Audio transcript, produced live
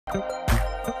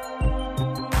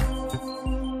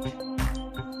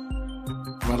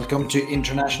Welcome to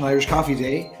International Irish Coffee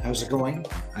Day. How's it going?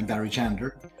 I'm Barry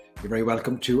Chandler. You're very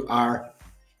welcome to our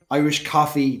Irish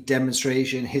coffee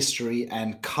demonstration, history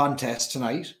and contest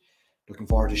tonight. Looking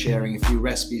forward to sharing a few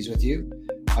recipes with you.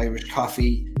 Irish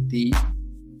coffee, the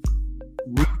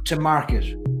route to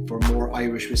market for more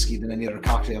Irish whiskey than any other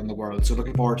cocktail in the world. So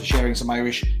looking forward to sharing some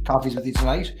Irish coffees with you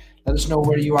tonight. Let us know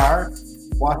where you are.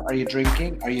 What are you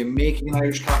drinking? Are you making an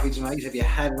Irish coffee tonight? Have you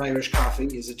had an Irish coffee?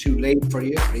 Is it too late for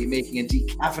you? Are you making a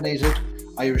decaffeinated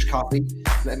Irish coffee?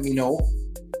 Let me know.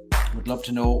 Would love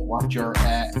to know what you're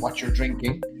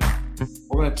drinking.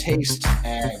 We're going to taste.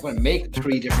 We're going to make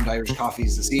 3 different Irish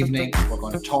coffees this evening. We're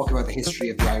going to talk about the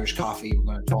history of the Irish coffee.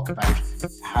 We're going to talk about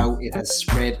how it has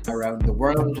spread around the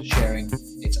world, sharing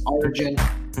its origin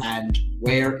and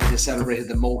where it is celebrated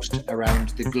the most around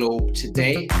the globe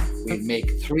today. We'll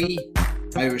make 3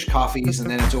 Irish coffees, and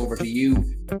then it's over to you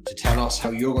to tell us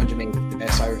how you're going to make the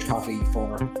best Irish coffee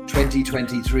for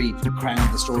 2023 to crown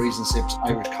the Stories and Sips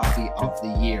Irish Coffee of the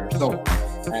Year. So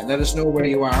let us know where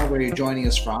you are, where you're joining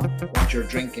us from, what you're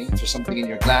drinking, if there's something in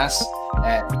your glass.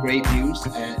 Great news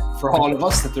for all of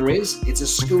us that there is. It's a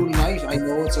school night. I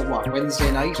know it's a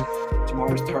Wednesday night.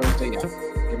 Tomorrow's Thursday. Yeah,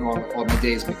 getting all my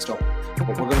days mixed up. But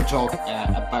we're going to talk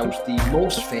about the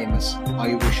most famous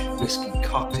Irish whiskey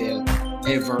cocktail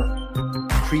ever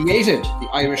created. The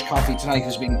Irish coffee tonight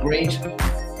has been great.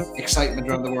 Excitement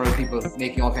around the world, people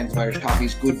making all kinds of Irish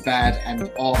coffees, good, bad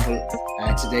and awful,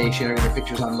 today, sharing their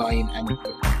pictures online, and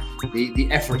the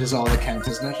effort is all that counts,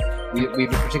 isn't it? We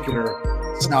have a particular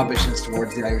snobbishness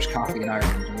towards the Irish coffee in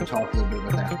Ireland, and we'll talk a little bit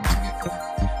about that once we get going.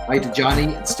 Hi to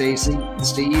Johnny and Stacey and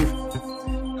Steve,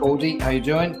 Cody, how you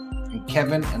doing? And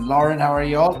Kevin and Lauren, how are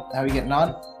you all? How are you getting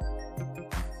on?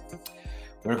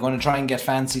 We're going to try and get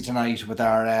fancy tonight with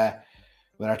our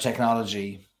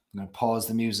technology. I'm going to pause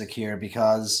the music here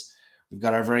because we've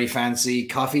got our very fancy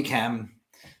coffee cam.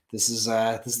 This is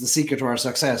the secret to our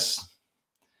success.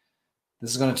 This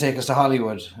is going to take us to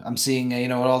Hollywood. I'm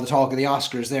seeing, all the talk of the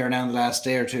Oscars there now in the last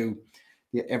day or two.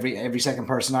 Every second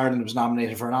person in Ireland was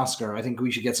nominated for an Oscar. I think we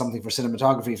should get something for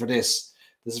cinematography for this.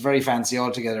 This is very fancy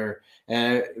altogether.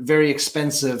 Very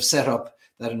expensive setup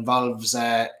that involves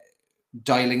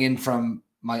dialing in from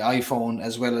my iPhone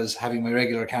as well as having my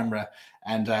regular camera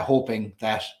and hoping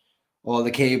that all the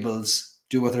cables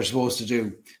do what they're supposed to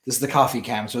do. This is the coffee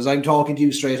cam. So as I'm talking to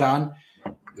you straight on,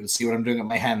 you'll see what I'm doing with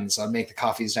my hands. I'll make the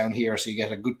coffees down here so you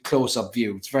get a good close-up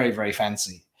view. It's very, very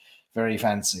fancy. Very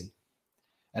fancy.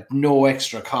 At no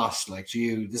extra cost, like to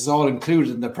you. This is all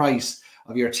included in the price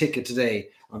of your ticket today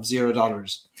of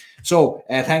 $0. So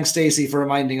thanks, Stacey, for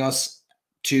reminding us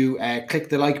to click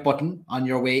the like button on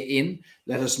your way in.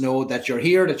 Let us know that you're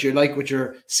here, that you like what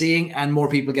you're seeing, and more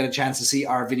people get a chance to see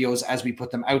our videos as we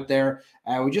put them out there.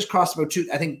 We just crossed about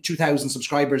 2,000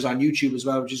 subscribers on YouTube as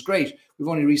well, which is great. We've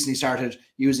only recently started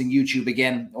using YouTube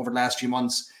again over the last few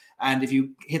months. And if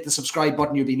you hit the subscribe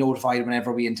button, you'll be notified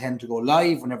whenever we intend to go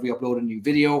live, whenever we upload a new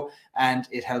video, and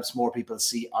it helps more people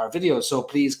see our videos. So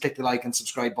please click the like and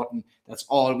subscribe button. That's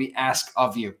all we ask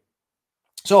of you.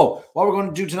 So what we're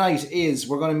going to do tonight is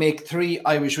we're going to make 3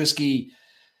 Irish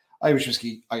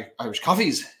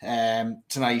coffees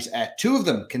tonight. 2 of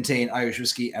them contain Irish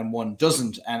whiskey and 1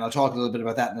 doesn't. And I'll talk a little bit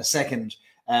about that in a second.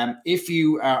 If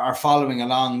you are following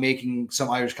along, making some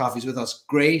Irish coffees with us,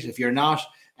 great. If you're not,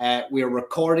 we are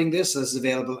recording this. This is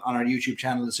available on our YouTube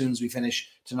channel. As soon as we finish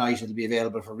tonight, it'll be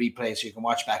available for replay, so you can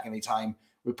watch back anytime.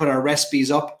 We put our recipes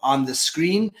up on the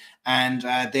screen, and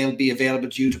they'll be available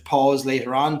to you to pause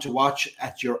later on to watch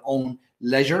at your own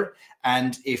leisure.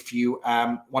 And if you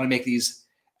want to make these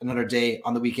another day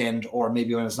on the weekend, or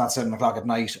maybe when it's not 7 o'clock at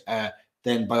night,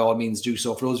 then by all means do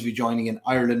so. For those of you joining in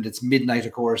Ireland, it's midnight,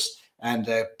 of course, and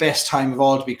best time of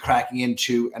all to be cracking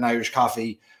into an Irish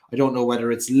coffee. I don't know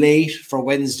whether it's late for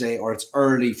Wednesday or it's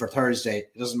early for Thursday.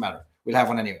 It doesn't matter. We'll have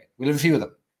one anyway. We'll have a few of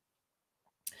them.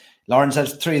 Lauren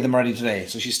said 3 of them already today,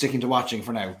 so she's sticking to watching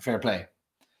for now. Fair play.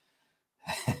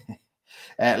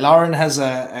 Lauren has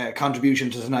a contribution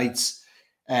to tonight's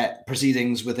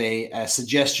proceedings with a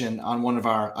suggestion on one of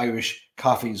our Irish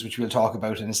coffees, which we'll talk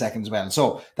about in a second as well.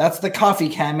 So that's the coffee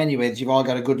cam anyway that you've all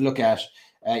got a good look at.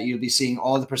 You'll be seeing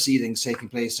all the proceedings taking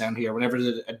place down here. Whenever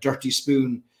a dirty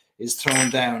spoon is thrown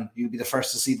down, you'll be the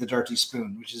first to see the dirty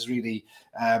spoon, which is really,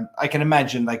 I can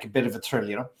imagine, like a bit of a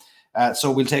thrill,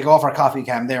 So we'll take off our coffee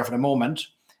cam there for the moment.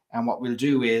 And what we'll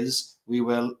do is we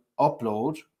will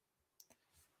upload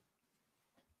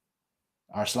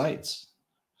our slides.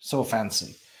 So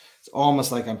fancy. It's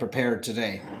almost like I'm prepared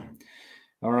today.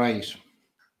 All right.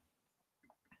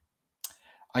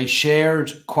 I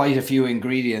shared quite a few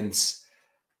ingredients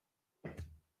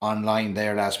online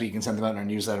there last week and sent them out in our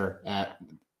newsletter.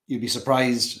 You'd be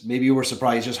surprised, maybe you were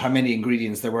surprised just how many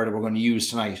ingredients there were that we're going to use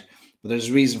tonight. But there's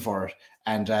a reason for it,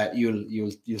 and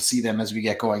you'll see them as we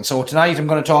get going. So tonight I'm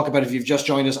going to talk about, if you've just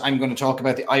joined us, I'm going to talk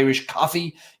about the Irish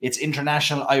coffee. It's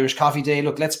International Irish Coffee Day.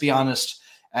 Look, let's be honest.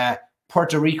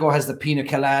 Puerto Rico has the pina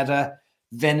colada.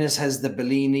 Venice has the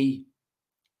Bellini.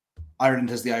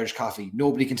 Ireland has the Irish coffee.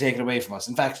 Nobody can take it away from us.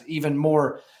 In fact, even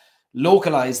more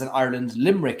localized than Ireland,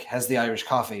 Limerick has the Irish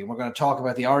coffee. And we're going to talk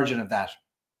about the origin of that.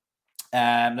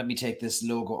 Let me take this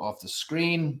logo off the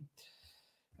screen,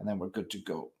 and then we're good to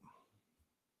go.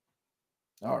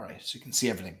 All right, so you can see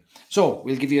everything. So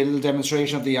we'll give you a little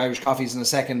demonstration of the Irish coffees in a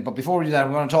second. But before we do that,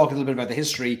 we're going to talk a little bit about the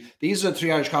history. These are the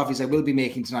 3 Irish coffees I will be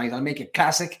making tonight. I'll make a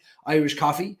classic Irish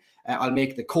coffee. I'll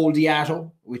make the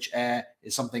Coldiato, which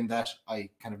is something that I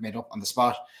kind of made up on the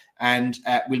spot. And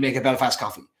we'll make a Belfast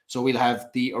coffee. So we'll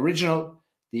have the original,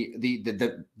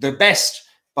 the best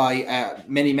by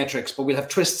many metrics, but we'll have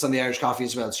twists on the Irish coffee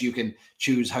as well. So you can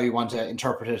choose how you want to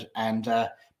interpret it and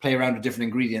play around with different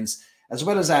ingredients. As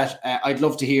well as that, I'd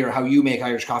love to hear how you make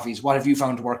Irish coffees. What have you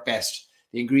found to work best?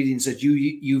 The ingredients that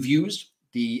you've used,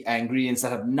 the ingredients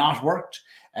that have not worked.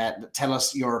 Tell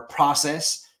us your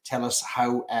process. Tell us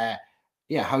how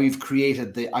you've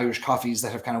created the Irish coffees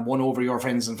that have kind of won over your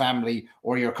friends and family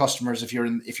or your customers if you're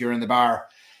in the bar.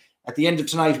 At the end of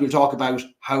tonight, we'll talk about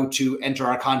how to enter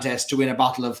our contest to win a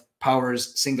bottle of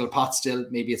Powers single pot still.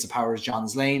 Maybe it's a Powers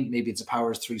John's Lane. Maybe it's a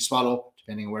Powers 3 Swallow,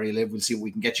 depending on where you live. We'll see what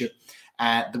we can get you.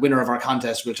 The winner of our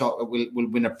contest will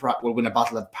win a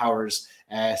bottle of Powers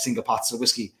single pots of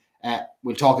whiskey.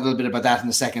 We'll talk a little bit about that in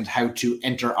a second, how to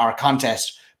enter our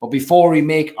contest. But before we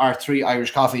make our 3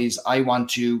 Irish coffees, I want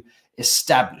to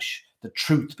establish the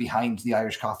truth behind the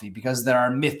Irish coffee, because there are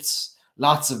myths,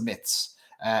 lots of myths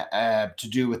to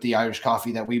do with the Irish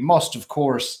coffee that we must, of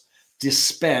course,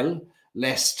 dispel,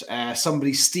 lest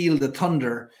somebody steal the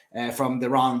thunder from the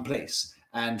wrong place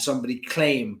and somebody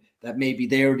claim that maybe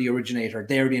they're the originator,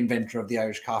 they're the inventor of the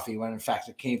Irish coffee, when in fact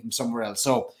it came from somewhere else.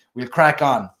 So we'll crack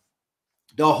on.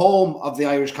 The home of the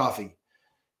Irish coffee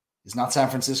is not San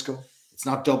Francisco. It's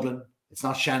not Dublin. It's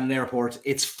not Shannon Airport.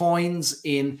 It's Foynes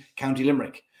in County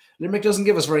Limerick. Limerick doesn't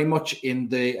give us very much in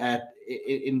the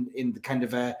kind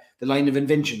of the line of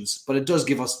inventions, but it does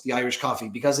give us the Irish coffee,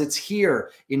 because it's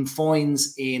here in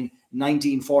Foynes in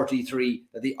 1943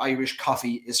 that the Irish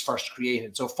coffee is first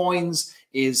created. So Foynes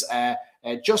is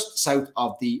just south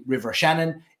of the River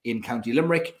Shannon in County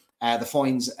Limerick. The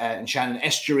Foynes and Shannon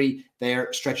estuary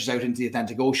there stretches out into the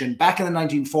Atlantic Ocean. Back in the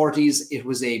 1940s, it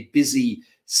was a busy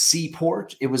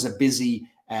seaport. It was a busy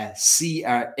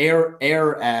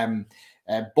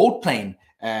boat plane,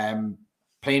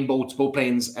 plane boats, boat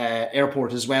planes,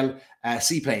 airport as well,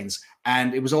 seaplanes.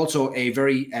 And it was also a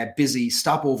very busy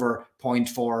stopover point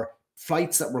for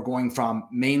flights that were going from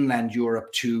mainland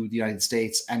Europe to the United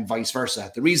States and vice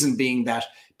versa. The reason being that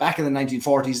back in the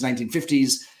 1940s,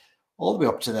 1950s, all the way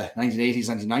up to the 1980s,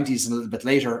 1990s, and a little bit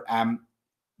later,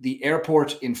 the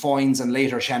airport in Foynes and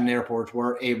later Shannon Airport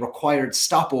were a required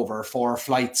stopover for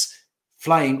flights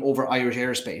flying over Irish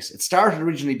airspace. It started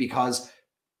originally because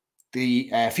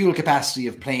the fuel capacity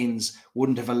of planes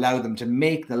wouldn't have allowed them to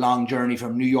make the long journey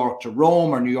from New York to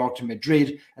Rome or New York to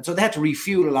Madrid. And so they had to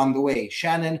refuel along the way.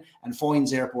 Shannon and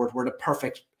Foynes Airport were the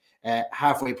perfect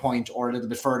halfway point, or a little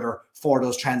bit further, for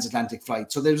those transatlantic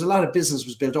flights. So there was a lot of business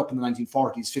was built up in the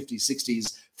 1940s, 50s,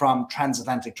 60s from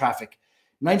transatlantic traffic.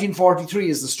 1943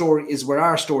 is where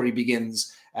our story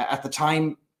begins. At the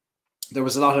time, there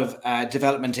was a lot of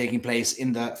development taking place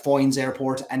in the Foynes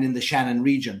Airport and in the Shannon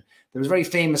region. There was a very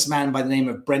famous man by the name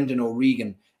of Brendan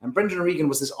O'Regan. And Brendan O'Regan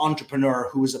was this entrepreneur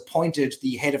who was appointed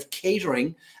the head of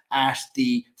catering at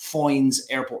the Foynes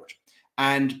Airport.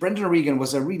 And Brendan O'Regan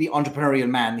was a really entrepreneurial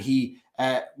man. He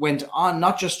went on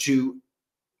not just to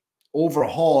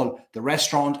overhaul the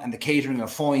restaurant and the catering of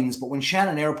Foynes, but when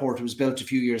Shannon Airport was built a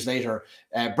few years later,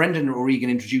 Brendan O'Regan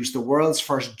introduced the world's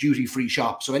first duty-free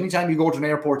shop. So anytime you go to an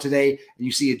airport today and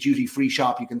you see a duty-free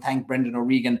shop, you can thank Brendan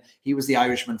O'Regan. He was the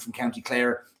Irishman from County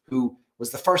Clare who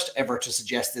was the first ever to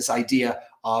suggest this idea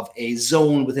of a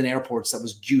zone within airports that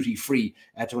was duty-free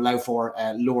to allow for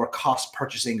lower cost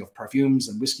purchasing of perfumes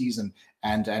and whiskies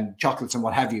and chocolates and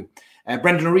what have you.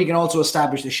 Brendan O'Regan also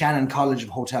established the Shannon College of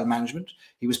Hotel Management.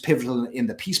 He was pivotal in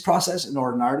the peace process in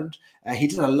Northern Ireland. He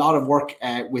did a lot of work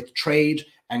with trade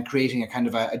and creating a kind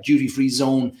of a duty-free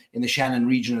zone in the Shannon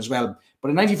region as well. But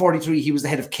in 1943, he was the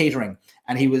head of catering,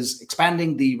 and he was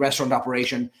expanding the restaurant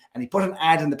operation, and he put an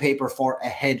ad in the paper for a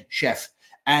head chef.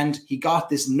 And he got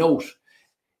this note,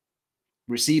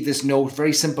 received this note,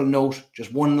 very simple note,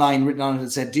 just one line written on it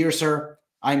that said, "Dear sir,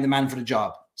 I'm the man for the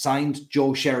job. Signed,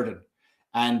 Joe Sheridan."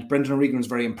 And Brendan O'Regan was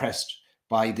very impressed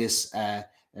by this,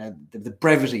 the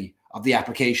brevity of the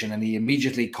application, and he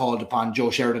immediately called upon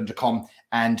Joe Sheridan to come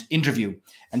and interview.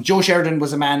 And Joe Sheridan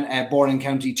was a man born in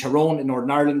County Tyrone in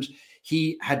Northern Ireland.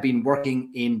 He had been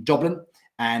working in Dublin,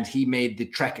 and he made the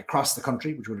trek across the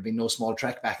country, which would have been no small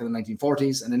trek back in the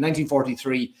 1940s. And in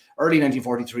 1943, early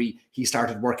 1943, he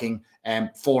started working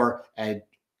for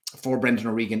Brendan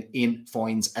O'Regan in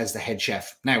Foynes as the head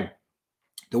chef. Now,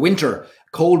 the winter,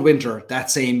 cold winter that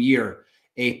same year,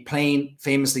 a plane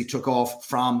famously took off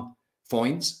from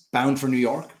Foynes, bound for New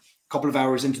York. A couple of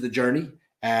hours into the journey,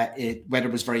 weather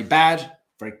was very bad,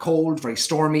 very cold, very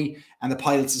stormy, and the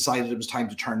pilots decided it was time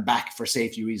to turn back for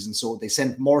safety reasons. So they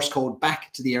sent Morse code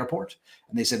back to the airport,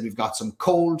 and they said, we've got some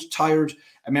cold, tired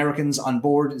Americans on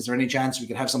board. Is there any chance we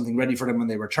could have something ready for them when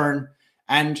they return?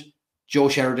 And Joe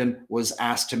Sheridan was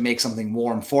asked to make something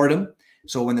warm for them.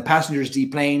 So when the passengers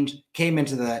deplaned, came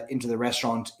into the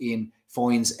restaurant in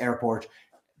Foynes Airport,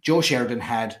 Joe Sheridan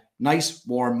had nice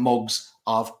warm mugs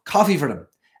of coffee for them.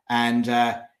 And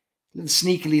a little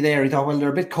sneakily there, he thought, well, they're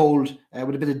a bit cold.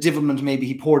 With a bit of divilment, maybe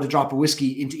he poured a drop of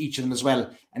whiskey into each of them as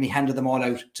well. And he handed them all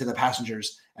out to the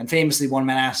passengers. And famously, one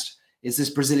man asked, is this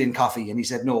Brazilian coffee? And he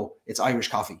said, no, it's Irish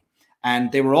coffee.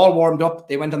 And they were all warmed up.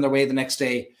 They went on their way the next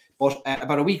day. But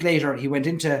about a week later, he went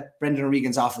into Brendan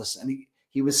O'Regan's office, and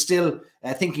he was still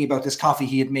thinking about this coffee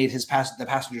he had made the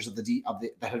passengers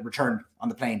that had returned on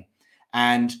the plane.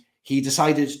 And he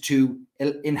decided to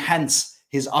enhance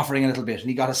his offering a little bit. And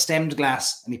he got a stemmed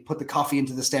glass, and he put the coffee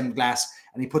into the stemmed glass,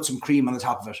 and he put some cream on the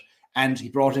top of it. And he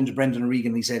brought it into Brendan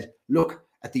O'Regan, and he said, look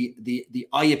at the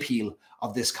eye appeal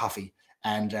of this coffee.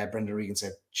 And Brendan O'Regan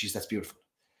said, geez, that's beautiful.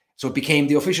 So it became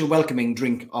the official welcoming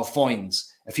drink of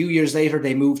Foynes. A few years later,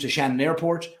 they moved to Shannon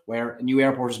Airport, where a new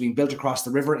airport was being built across the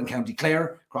river in County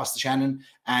Clare, across the Shannon,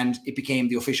 and it became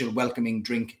the official welcoming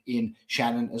drink in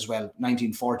Shannon as well.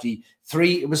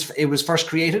 1943, it was first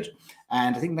created,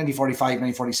 and I think 1945,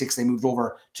 1946, they moved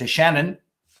over to Shannon.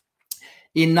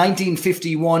 In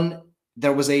 1951,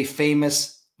 there was a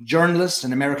famous journalist,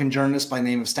 an American journalist by the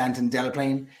name of Stanton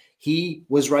Delaplane. He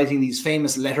was writing these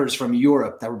famous letters from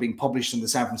Europe that were being published in the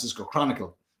San Francisco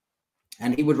Chronicle.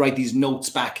 And he would write these notes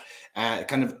back,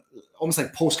 kind of almost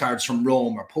like postcards from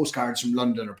Rome or postcards from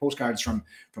London or postcards from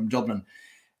Dublin.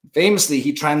 Famously,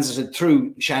 he transited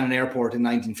through Shannon Airport in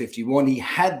 1951. He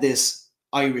had this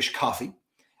Irish coffee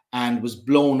and was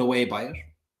blown away by it.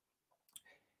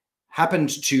 Happened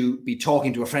to be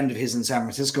talking to a friend of his in San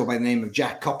Francisco by the name of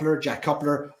Jack Coupler. Jack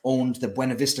Coupler owned the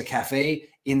Buena Vista Cafe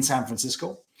in San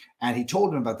Francisco. And he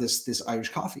told him about this Irish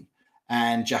coffee.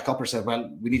 And Jack Coupler said,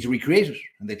 well, we need to recreate it.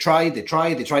 And they tried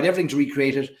everything to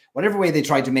recreate it. Whatever way they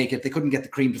tried to make it, they couldn't get the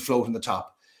cream to float on the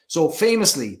top. So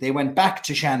famously, they went back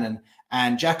to Shannon,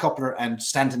 and Jack Coupler and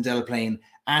Stanton Delaplane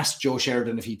asked Joe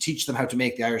Sheridan if he'd teach them how to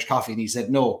make the Irish coffee. And he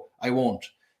said, no, I won't.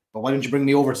 But why don't you bring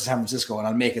me over to San Francisco and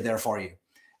I'll make it there for you.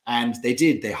 And they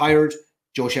did. They hired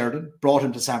Joe Sheridan, brought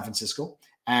him to San Francisco.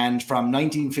 And from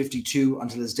 1952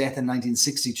 until his death in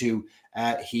 1962,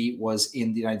 he was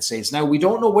in the United States. Now, we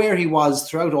don't know where he was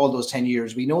throughout all those 10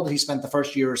 years. We know that he spent the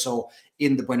first year or so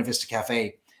in the Buena Vista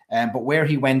Cafe. But where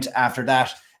he went after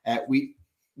that, we're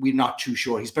not too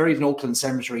sure. He's buried in Oakland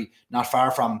Cemetery, not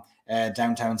far from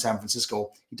downtown San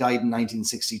Francisco. He died in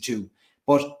 1962.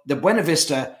 But the Buena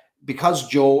Vista, because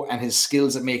Joe and his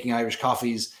skills at making Irish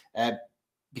coffees,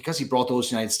 because he brought those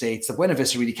to the United States, the Buena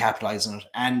Vista really capitalized on it.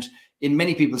 And in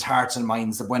many people's hearts and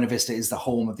minds, the Buena Vista is the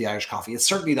home of the Irish coffee. It's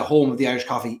certainly the home of the Irish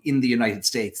coffee in the United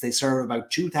States. They serve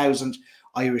about 2,000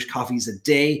 Irish coffees a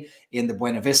day in the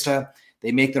Buena Vista.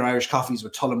 They make their Irish coffees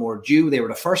with Tullamore Dew. They were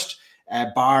the first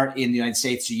bar in the United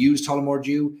States to use Tullamore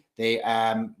Dew. They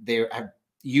have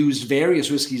used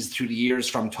various whiskies through the years,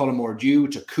 from Tullamore Dew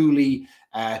to Cooley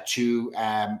to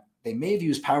they may have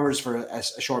used Powers for a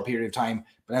short period of time,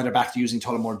 but now they're back to using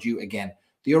Tullamore Dew again.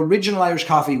 The original Irish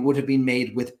coffee would have been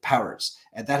made with Powers.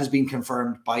 That has been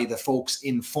confirmed by the folks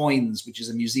in Foynes, which is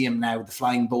a museum now, the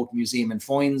Flying Boat Museum in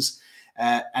Foynes.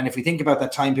 And if we think about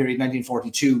that time period,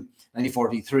 1942,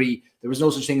 1943, there was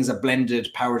no such thing as a blended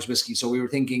Powers whiskey. So we're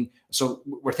thinking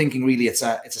really it's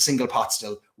a single pot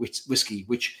still whiskey,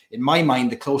 which in my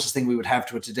mind, the closest thing we would have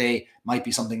to it today might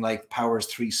be something like Powers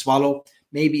 3 Swallow,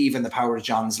 maybe even the Powers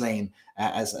John's Lane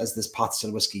as this pot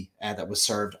still whiskey that was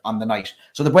served on the night.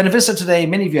 So the Buena Vista today,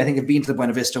 many of you I think have been to the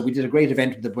Buena Vista. We did a great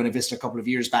event with the Buena Vista a couple of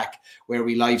years back where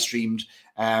we live streamed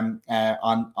on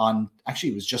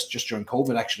actually it was just during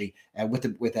COVID actually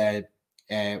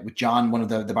with John, one of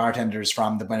the bartenders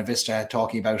from the Buena Vista,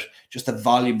 talking about just the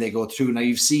volume they go through. Now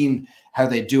you've seen how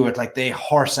they do it, like they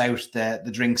horse out the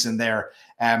drinks in there.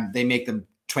 They make them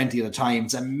 20 at a time.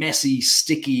 It's a messy,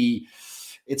 sticky,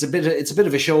 it's a bit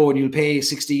of a show, and you'll pay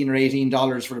 $16 or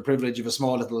 $18 for the privilege of a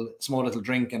small little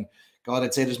drink. And God,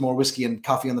 I'd say there's more whiskey and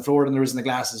coffee on the floor than there is in the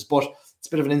glasses. But it's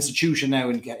a bit of an institution now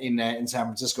in San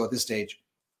Francisco at this stage,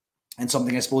 and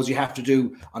something I suppose you have to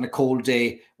do on a cold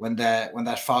day when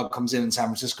that fog comes in San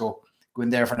Francisco. Go in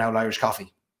there for an old Irish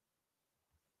coffee.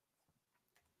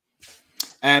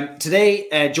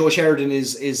 Today, Joe Sheridan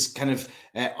is kind of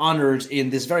honoured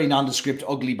in this very nondescript,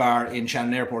 ugly bar in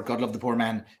Shannon Airport. God love the poor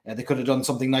man. They could have done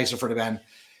something nicer for the man.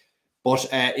 But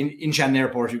in Shannon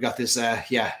Airport, you've got this,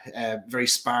 very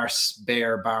sparse,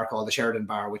 bare bar called the Sheridan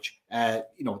Bar, which,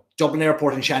 Dublin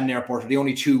Airport and Shannon Airport are the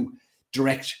only two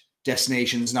direct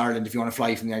destinations in Ireland if you want to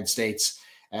fly from the United States.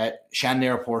 Shannon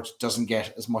Airport doesn't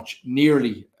get as much,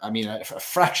 a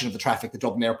fraction of the traffic that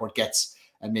Dublin Airport gets,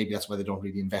 and maybe that's why they don't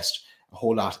really invest a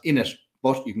whole lot in it.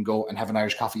 But you can go and have an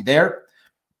Irish coffee there.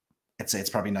 I'd say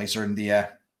it's probably nicer in the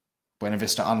Buena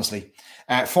Vista, honestly.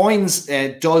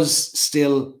 Foynes does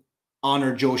still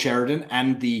honour Joe Sheridan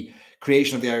and the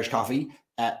creation of the Irish coffee.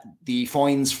 The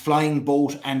Foynes Flying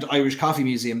Boat and Irish Coffee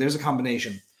Museum, there's a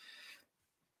combination.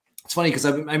 It's funny because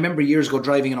I remember years ago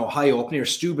driving in Ohio, up near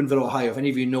Steubenville, Ohio. If any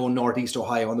of you know Northeast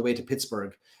Ohio, on the way to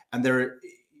Pittsburgh. And there,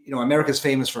 America's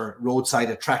famous for roadside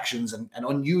attractions and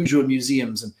unusual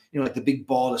museums, and like the big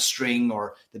ball of string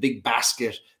or the big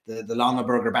basket, the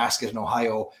Longaberger basket in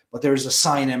Ohio. But there's a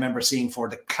sign I remember seeing for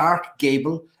the Clark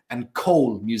Gable and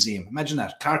Cole Museum. Imagine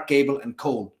that, Clark Gable and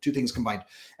Cole, two things combined.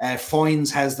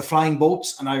 Foynes has the flying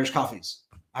boats and Irish coffees.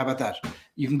 How about that?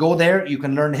 You can go there, you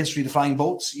can learn the history of the flying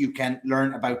boats, you can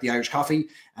learn about the Irish coffee,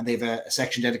 and they have a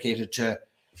section dedicated to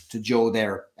Joe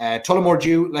there. Tullamore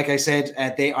Dew, like I said,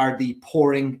 they are the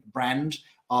pouring brand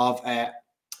of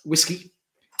whiskey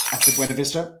at the Buena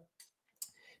Vista.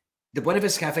 The Buena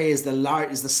Vista Cafe is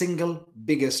the single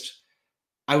biggest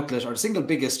outlet, or the single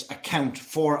biggest account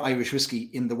for Irish whiskey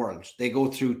in the world. They go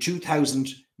through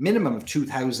minimum of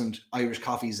 2,000 Irish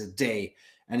coffees a day.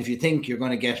 And if you think you're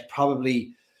going to get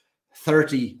probably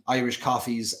 30 Irish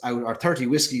coffees out, or 30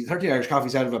 Irish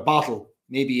coffees out of a bottle,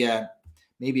 maybe a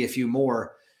few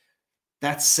more,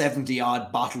 that's 70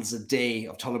 odd bottles a day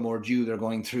of Tullamore Dew they're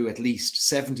going through, at least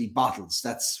 70 bottles.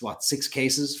 That's what, 6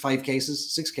 cases of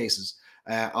 6 cases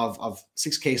of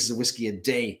whiskey a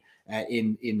day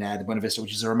in the Buena Vista,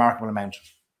 which is a remarkable amount.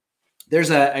 There's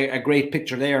a great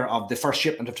picture there of the first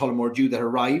shipment of Tullamore Dew that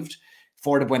arrived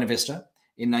for the Buena Vista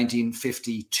in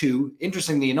 1952.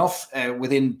 Interestingly enough,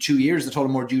 within 2 years, the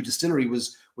Tullamore Dew distillery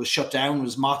was shut down,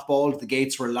 was mothballed. The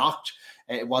gates were locked.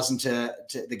 It wasn't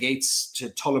the gates to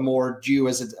Tullamore Dew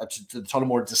to the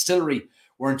Tullamore distillery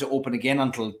weren't to open again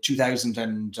until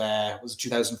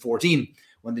 2014,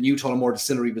 when the new Tullamore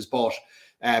distillery was bought.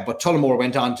 But Tullamore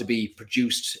went on to be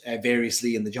produced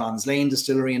variously in the Johns Lane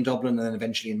distillery in Dublin, and then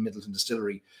eventually in Middleton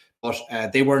distillery. But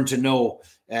they weren't to know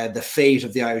the fate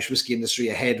of the Irish whiskey industry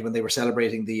ahead when they were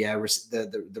celebrating the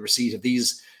receipt of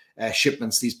these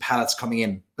shipments, these pallets coming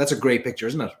in. That's a great picture,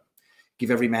 isn't it?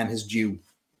 Give every man his due.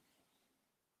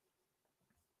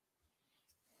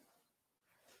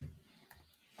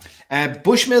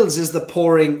 Bushmills is the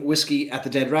pouring whiskey at the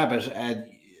Dead Rabbit.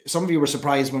 Some of you were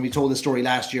surprised when we told the story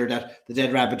last year that the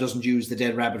Dead Rabbit doesn't use the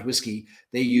Dead Rabbit whiskey.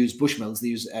 They use Bushmills. They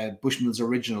use Bushmills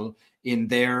Original in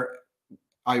their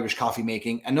Irish coffee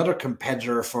making. Another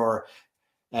competitor for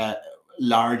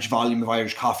large volume of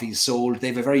Irish coffees sold. They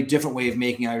have a very different way of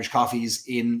making Irish coffees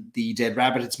in the Dead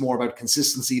Rabbit. It's more about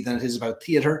consistency than it is about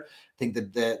theater. I think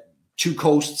that the two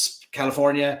coasts,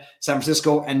 California, San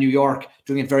Francisco, and New York,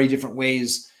 doing it very different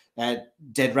ways.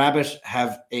 Dead Rabbit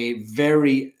have a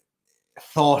very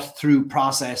thought through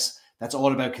process that's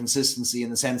all about consistency, in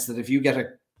the sense that if you get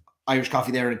a Irish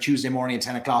coffee there on a Tuesday morning at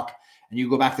 10 o'clock and you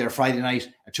go back there Friday night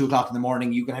at 2 o'clock in the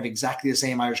morning, you can have exactly the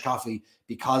same Irish coffee,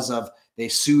 because of they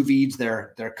sous vide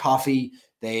their coffee,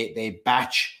 they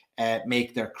batch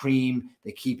make their cream,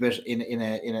 they keep it in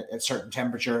a certain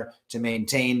temperature to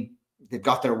maintain. They've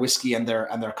got their whiskey and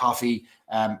their coffee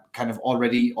kind of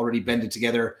already blended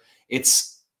together.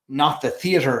 It's not the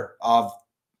theater of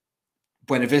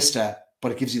Buena Vista,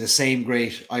 but it gives you the same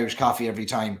great Irish coffee every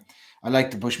time. I like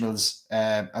the Bushmills.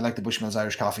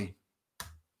 Irish coffee.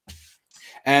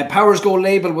 Powers Gold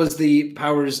Label was the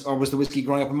whiskey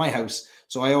growing up in my house.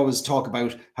 So I always talk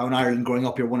about how in Ireland growing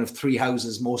up, you're one of 3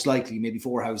 houses, most likely, maybe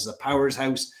 4 houses: a Powers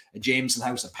house, a Jameson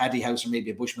house, a Paddy house, or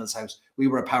maybe a Bushmills house. We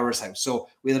were a Powers house. So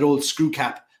we had an old screw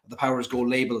cap of the Powers Gold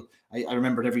Label. I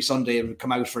remember it every Sunday. It would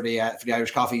come out for the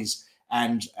Irish coffees,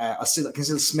 and I can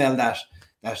still smell that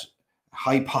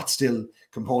high pot still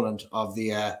component of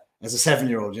the as a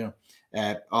 7-year-old,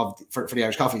 for the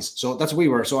Irish coffees. So that's what we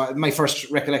were. So my first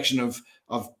recollection of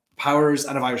Powers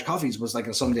and of Irish coffees was like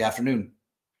a Sunday afternoon.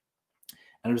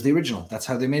 and it was the original. That's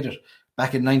how they made it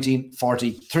back in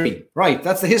 1943. Right,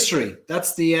 that's the history.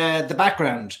 That's the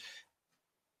background.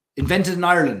 Invented in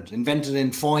Ireland, invented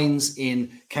in Foynes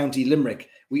in County Limerick.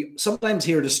 We sometimes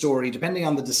hear the story, depending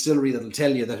on the distillery, that'll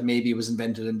tell you that maybe it was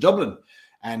invented in Dublin.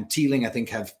 And Teeling, I think,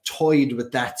 have toyed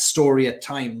with that story at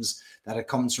times, that it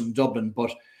comes from Dublin.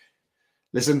 But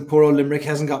listen, poor old Limerick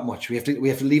hasn't got much. We have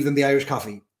to leave them the Irish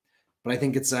coffee. But I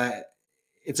think it's a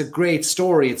great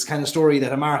story. It's the kind of story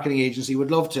that a marketing agency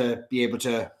would love to be able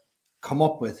to come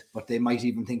up with, but they might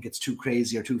even think it's too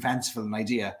crazy or too fanciful an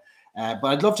idea. But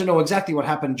I'd love to know exactly what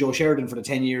happened to Joe Sheridan for the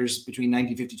 10 years between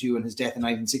 1952 and his death in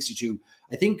 1962.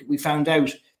 I think we found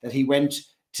out that he went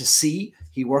to sea.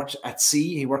 He worked at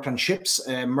sea. He worked on ships,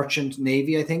 merchant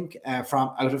navy, I think,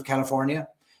 from out of California.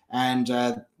 And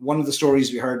one of the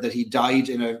stories we heard that he died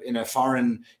in a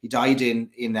foreign. He died in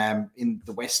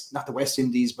the West, not the West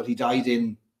Indies, but he died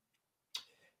in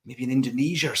maybe in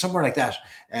Indonesia or somewhere like that.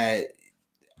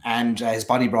 And his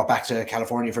body brought back to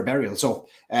California for burial. So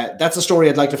that's a story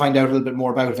I'd like to find out a little bit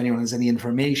more about if anyone has any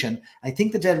information. I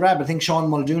think the Dead Rabbit, I think Sean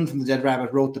Muldoon from the Dead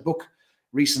Rabbit wrote the book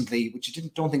recently, which I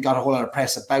don't think got a whole lot of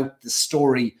press, about the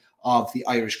story of the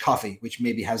Irish coffee, which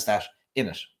maybe has that in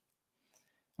it.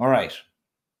 All right.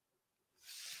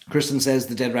 Kristen says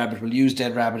the Dead Rabbit will use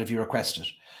Dead Rabbit if you request it.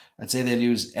 I'd say they'll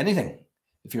use anything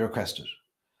if you request it.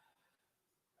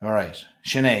 All right.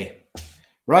 Sinead.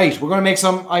 Right. We're going to make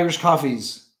some Irish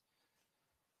coffees.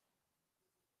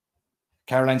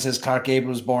 Caroline says Clark Gable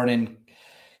was born in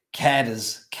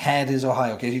Cadiz,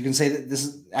 Ohio. Okay, you can say that this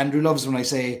is Andrew loves when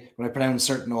I pronounce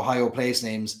certain Ohio place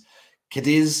names.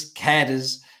 Cadiz,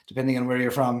 depending on where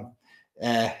you're from.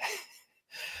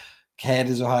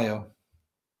 Cadiz, Ohio.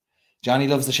 Johnny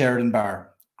loves the Sheridan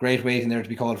Bar. Great waiting there to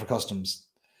be called for customs.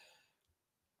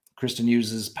 Kristen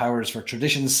uses powers for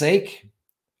tradition's sake.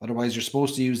 Otherwise, you're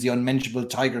supposed to use the unmentionable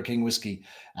Tiger King whiskey.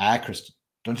 Kristen,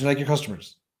 don't you like your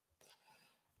customers?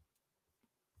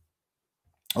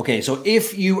 Okay, so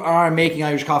if you are making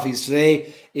Irish coffees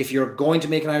today, if you're going to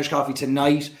make an Irish coffee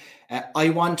tonight, I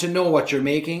want to know what you're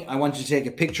making. I want you to take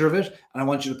a picture of it, and I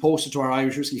want you to post it to our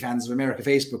Irish Whiskey Fans of America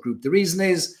Facebook group. The reason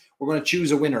is we're going to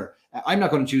choose a winner. I'm not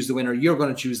going to choose the winner. You're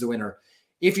going to choose the winner.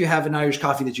 If you have an Irish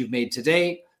coffee that you've made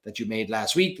today, that you made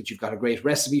last week, that you've got a great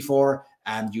recipe for,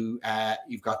 and you've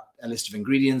got a list of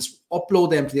ingredients,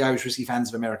 upload them to the Irish Whiskey Fans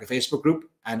of America Facebook group.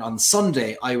 And on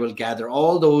Sunday, I will gather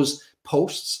all those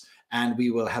posts and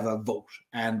we will have a vote.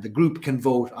 And the group can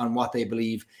vote on what they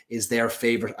believe is their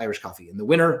favorite Irish coffee. And the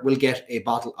winner will get a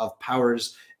bottle of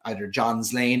Powers, either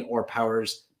John's Lane or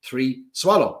Powers 3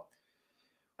 Swallow.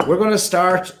 We're going to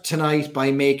start tonight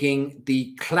by making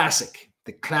the classic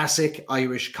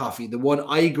Irish coffee, the one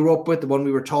I grew up with, the one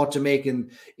we were taught to make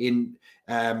in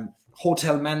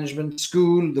hotel management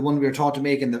school, the one we were taught to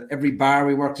make in every bar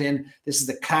we worked in. This is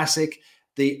the classic.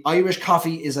 The Irish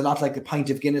coffee is a lot like the pint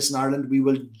of Guinness in Ireland. We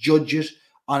will judge it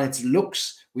on its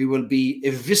looks. We will be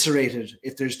eviscerated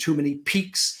if there's too many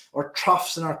peaks or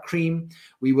troughs in our cream.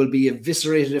 We will be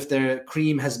eviscerated if the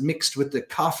cream has mixed with the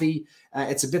coffee.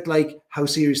 It's a bit like how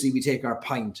seriously we take our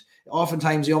pint.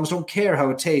 Oftentimes, you almost don't care how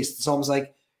it tastes. It's almost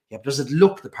like, yeah, does it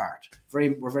look the part?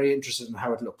 We're very interested in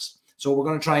how it looks. So we're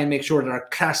going to try and make sure that our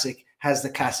classic has the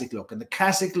classic look. And the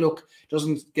classic look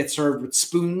doesn't get served with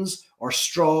spoons or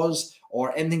straws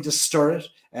or anything to stir it.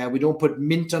 We don't put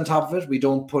mint on top of it. We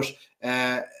don't put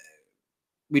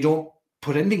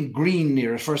anything green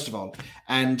near it, first of all.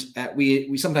 And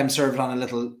we sometimes serve it on a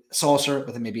little saucer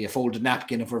with maybe a folded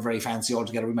napkin if we're very fancy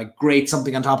altogether. We might grate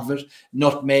something on top of it,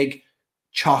 nutmeg,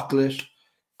 chocolate,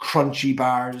 crunchy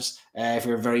bars, if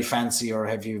you're very fancy or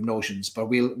have you notions. But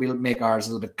we'll make ours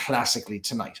a little bit classically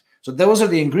tonight. So those are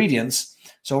the ingredients.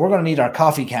 So we're going to need our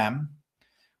coffee cam,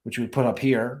 which we put up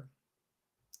here.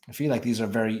 I feel like these are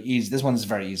very easy. This one's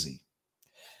very easy.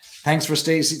 Thanks for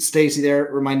Stacey there.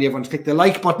 Reminding everyone to click the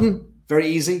like button. Very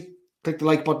easy. Click the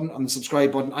like button and the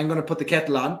subscribe button. I'm going to put the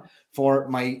kettle on for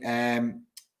my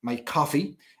my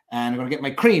coffee, and I'm going to get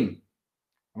my cream.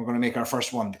 We're going to make our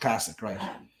first one, the classic, right?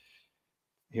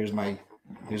 Here's my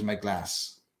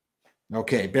glass.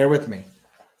 Okay, bear with me.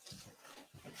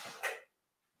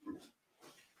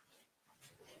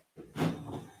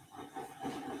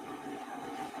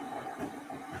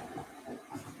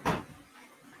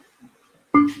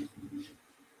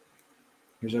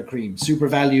 Here's our cream. Super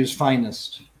Value's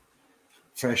finest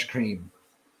fresh cream.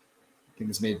 I think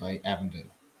it's made by Avondale.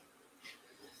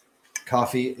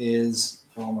 Coffee is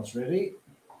almost ready.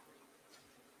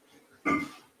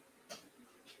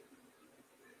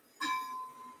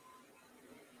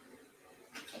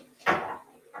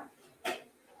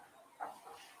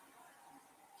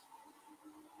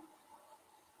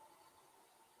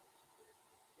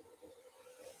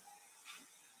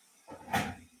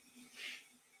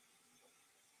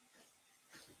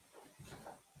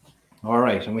 All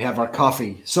right, and we have our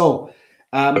coffee. So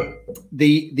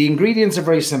the ingredients are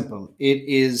very simple. It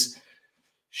is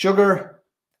sugar,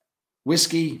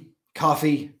 whiskey,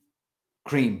 coffee,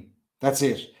 cream. That's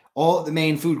it. All the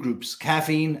main food groups: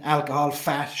 caffeine, alcohol,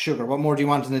 fat, sugar. What more do you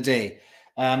want in a day?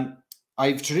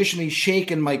 I've traditionally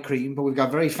shaken my cream, but we've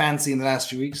got very fancy in the last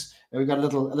few weeks. We've got a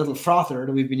little frother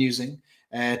that we've been using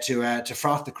to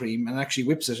froth the cream, and actually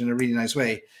whips it in a really nice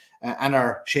way. And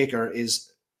our shaker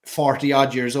is 40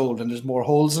 odd years old, and there's more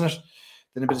holes in it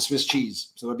than a bit of Swiss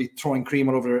cheese. So I'll be throwing cream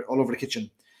all over the kitchen.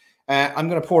 I'm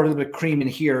going to pour a little bit of cream in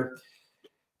here.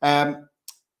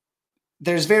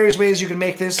 There's various ways you can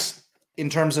make this in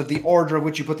terms of the order of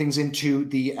which you put things into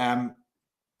the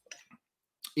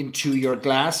into your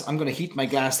glass. I'm going to heat my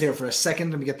glass there for a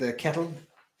second. Let me get the kettle.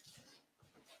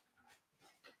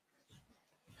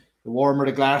 The warmer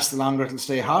the glass, the longer it'll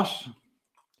stay hot.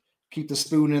 Keep the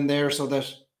spoon in there so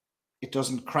that it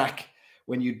doesn't crack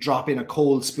when you drop in a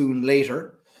cold spoon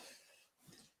later.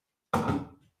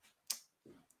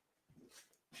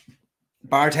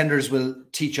 Bartenders will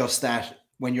teach us that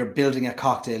when you're building a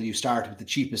cocktail, you start with the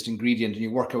cheapest ingredient and you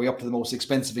work your way up to the most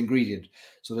expensive ingredient.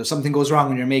 So if something goes wrong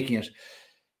when you're making it,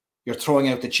 you're throwing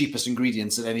out the cheapest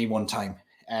ingredients at any one time.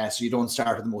 So you don't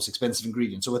start with the most expensive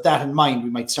ingredient. So with that in mind,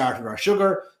 we might start with our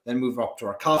sugar, then move up to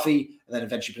our coffee, and then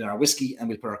eventually put in our whiskey, and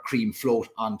we'll put our cream float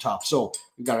on top. So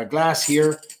we've got our glass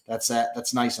here. That's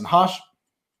nice and hot.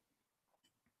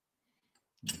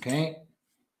 Okay.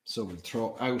 So we'll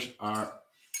throw out our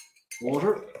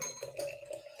water.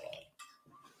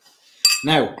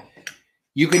 Now,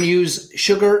 you can use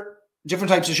sugar, different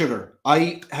types of sugar.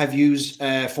 I have used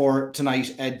for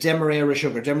tonight demerara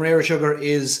sugar. Demerara sugar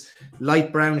is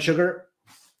light brown sugar.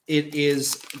 It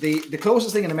is the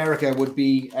closest thing in America would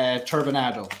be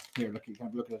turbinado. Here, look, you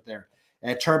can look at it there.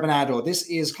 Turbinado. This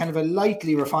is kind of a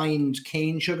lightly refined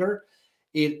cane sugar.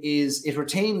 It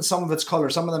retains some of its color,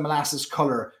 some of the molasses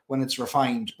color when it's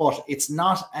refined, but it's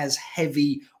not as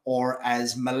heavy or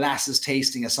as molasses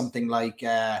tasting as something like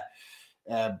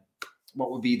what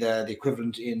would be the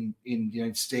equivalent in the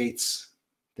United States.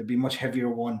 There'd be a much heavier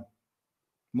one,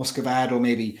 Muscovado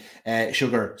maybe,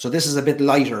 sugar. So this is a bit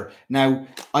lighter. Now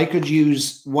I could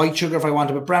use white sugar if I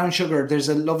wanted, but brown sugar, there's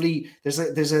a little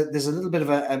bit of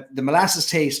the molasses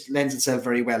taste lends itself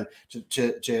very well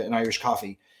to an Irish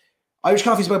coffee. Irish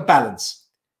coffee is about balance.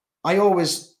 I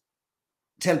always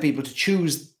tell people to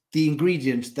choose the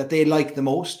ingredient that they like the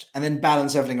most and then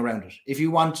balance everything around it. If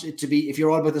you want it to be, if you're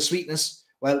all about the sweetness,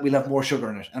 well, we'll have more sugar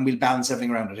in it and we'll balance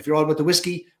everything around it. If you're all about the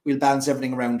whiskey, we'll balance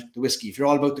everything around the whiskey. If you're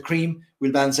all about the cream,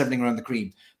 we'll balance everything around the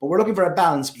cream. But we're looking for a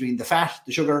balance between the fat,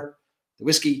 the sugar, the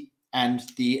whiskey, and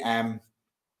the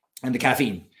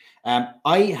caffeine.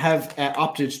 I have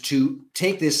opted to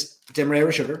take this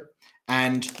demerara sugar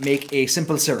and make a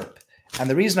simple syrup. And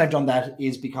the reason I've done that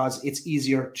is because it's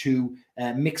easier to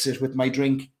mix it with my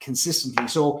drink consistently.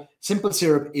 So simple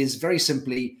syrup is very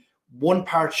simply 1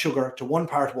 part sugar to 1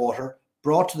 part water,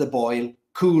 brought to the boil,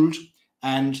 cooled.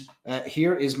 And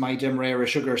here is my demerara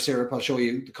sugar syrup. I'll show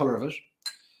you the color of it.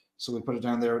 So we'll put it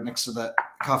down there next to the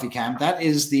coffee can. That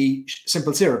is the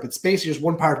simple syrup. It's basically just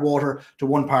 1 part water to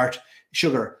 1 part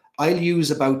sugar. I'll use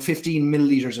about 15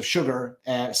 milliliters of sugar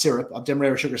syrup, of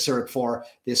demerara sugar syrup for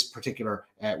this particular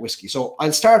whiskey. So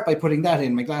I'll start by putting that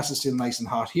in. My glass is still nice and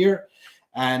hot here.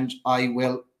 And I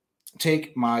will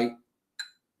take my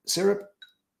syrup.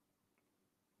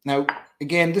 Now,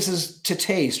 again, this is to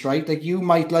taste, right? Like you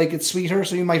might like it sweeter,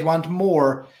 so you might want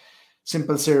more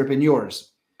simple syrup in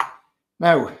yours.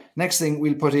 Now, next thing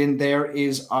we'll put in there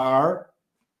is our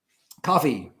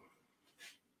coffee.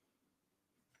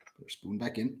 Put our spoon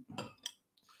back in.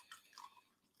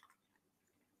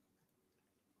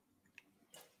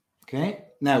 Okay.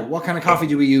 Now, what kind of coffee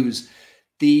do we use?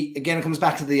 Again, it comes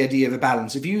back to the idea of a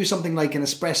balance. If you use something like an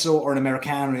espresso or an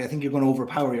Americano, I think you're going to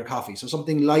overpower your coffee. So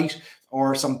something light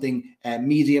or something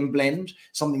medium blend,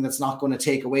 something that's not going to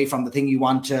take away from the thing you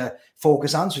want to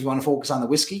focus on. So if you want to focus on the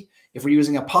whiskey, if we're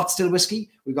using a pot still whiskey,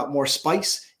 we've got more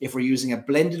spice. If we're using a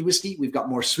blended whiskey, we've got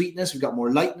more sweetness, we've got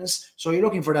more lightness. So you're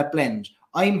looking for that blend.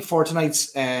 I'm for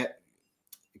tonight's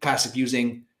classic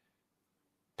using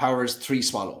Powers 3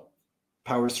 Swallow.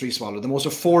 Powers 3 Swallow, the most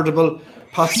affordable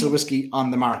pot still whiskey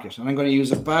on the market. And I'm going to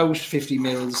use about 50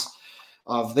 mils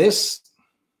of this.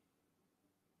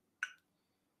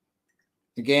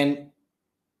 Again,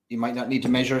 you might not need to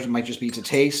measure it. It might just be to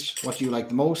taste. What do you like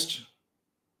the most?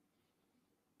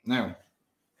 Now,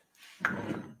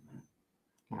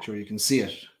 make sure you can see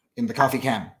it in the coffee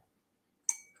can.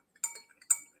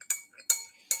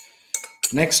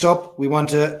 Next up, we want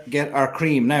to get our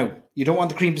cream. Now, you don't want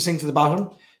the cream to sink to the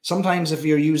bottom. Sometimes if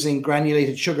you're using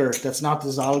granulated sugar that's not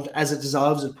dissolved, as it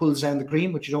dissolves, it pulls down the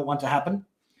cream, which you don't want to happen.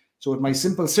 So with my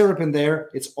simple syrup in there,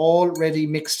 it's already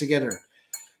mixed together.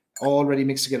 Already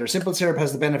mixed together. Simple syrup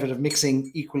has the benefit of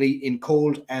mixing equally in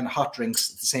cold and hot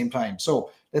drinks at the same time.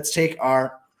 So let's take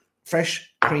our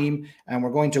fresh cream and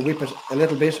we're going to whip it a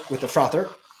little bit with the frother.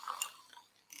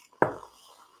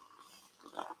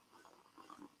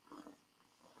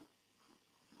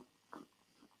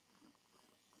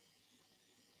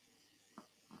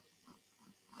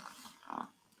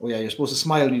 Oh yeah, you're supposed to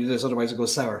smile when you do this, otherwise it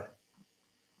goes sour.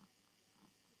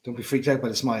 Don't be freaked out by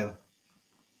the smile.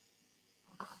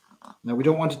 Now we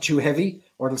don't want it too heavy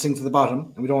or it'll sink to the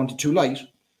bottom, and we don't want it too light.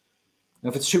 Now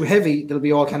if it's too heavy, there'll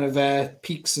be all kind of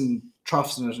peaks and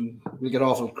troughs in it, and we'll get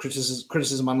awful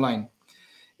criticism online.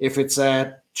 If it's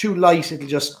too light, it'll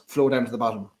just flow down to the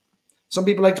bottom. Some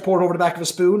people like to pour it over the back of a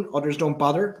spoon, others don't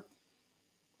bother.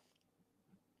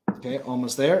 Okay,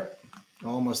 almost there.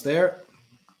 Almost there.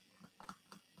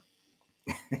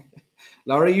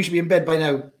 Laurie, you should be in bed by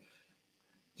now. Do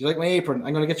you like my apron?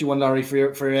 I'm going to get you one, Laurie,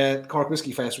 for Cork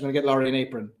Whiskey Fest. We're going to get Laurie an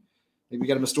apron. Maybe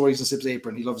get him a Stories and Sips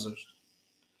apron. He loves it.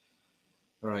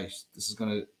 All right, this is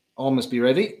going to almost be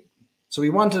ready. So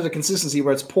we wanted a consistency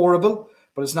where it's pourable,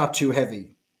 but it's not too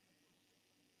heavy.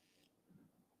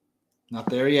 Not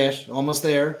there yet. Almost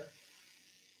there.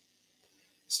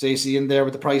 Stacey in there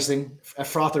with the pricing. A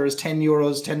frother is €10,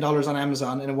 $10 on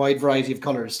Amazon in a wide variety of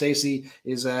colors. Stacey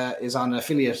is on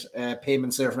affiliate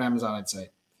payments there from Amazon, I'd say.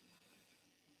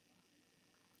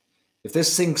 If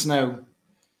this sinks now,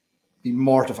 be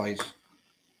mortified.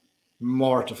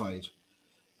 Mortified.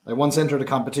 I once entered a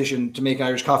competition to make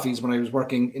Irish coffees when I was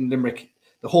working in Limerick,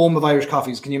 the home of Irish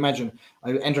coffees. Can you imagine?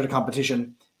 I entered a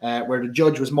competition where the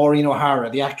judge was Maureen O'Hara,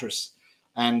 the actress,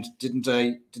 and didn't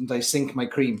I sink my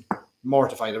cream?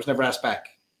 Mortified. I was never asked back.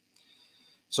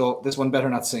 So this one better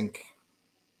not sink.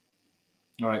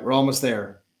 All right, we're almost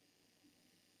there.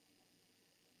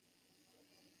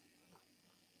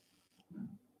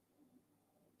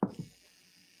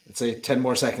 Let's say 10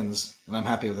 more seconds, and I'm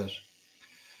happy with it.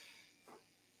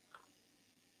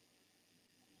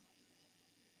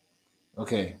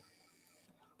 Okay.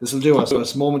 This will do us. So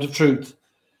it's moment of truth.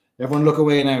 Everyone look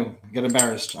away now. Get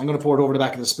embarrassed. I'm going to pour it over the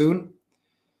back of the spoon.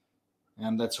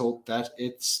 And let's hope that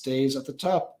it stays at the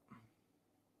top.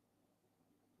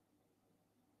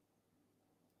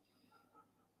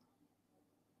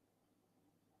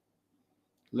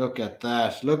 Look at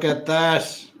that. Look at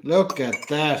that. Look at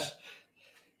that.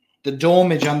 The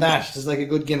domage on that is like a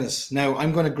good Guinness. Now,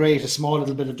 I'm going to grate a small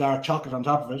little bit of dark chocolate on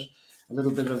top of it. A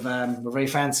little bit of, we're very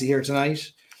fancy here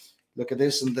tonight. Look at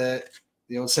this and the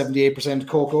old 78%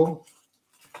 cocoa.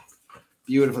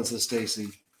 Beautiful, says Stacey.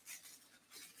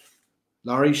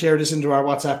 Laurie, share this into our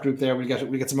WhatsApp group there. We'll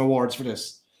get some awards for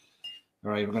this.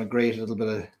 All right, we're going to grate a little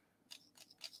bit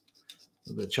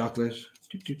of chocolate.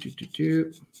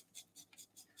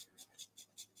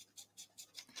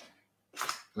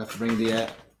 We'll have to bring the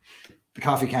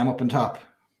coffee cam up on top.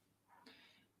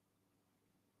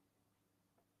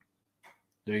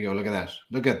 There you go. Look at that.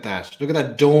 Look at that. Look at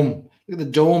that dome. Look at the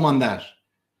dome on that.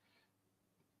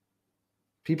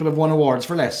 People have won awards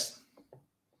for less.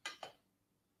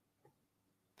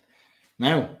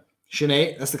 Now,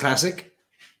 Sinead, that's the classic.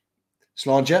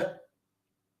 Sláinte.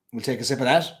 We'll take a sip of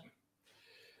that.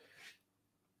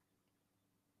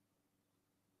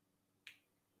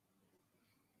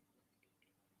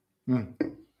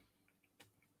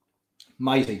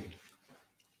 Mighty.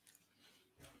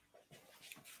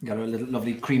 Got a little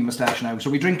lovely cream moustache now. So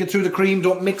we drink it through the cream.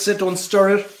 Don't mix it. Don't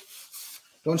stir it.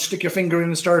 Don't stick your finger in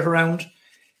and stir it around.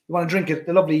 You want to drink it.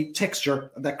 The lovely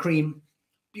texture of that cream.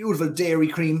 Beautiful dairy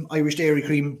cream, Irish dairy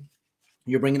cream.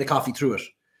 You're bringing the coffee through it.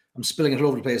 I'm spilling it all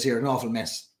over the place here. An awful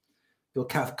mess. Your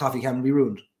coffee can be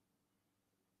ruined.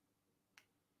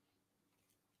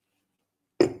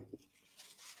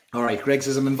 All right. Greg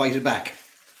says I'm invited back.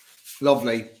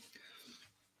 Lovely.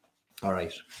 All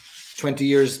right. 20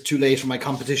 years too late for my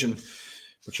competition.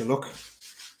 But your look.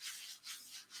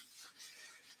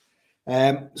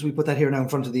 So we put that here now in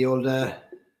front of the old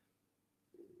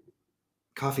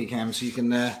coffee cam so you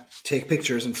can take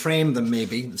pictures and frame them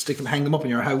maybe and stick them, hang them up in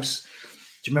your house.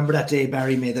 Do you remember that day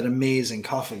Barry made that amazing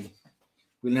coffee?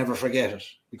 We'll never forget it.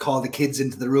 We called the kids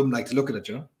into the room like to look at it,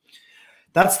 you know.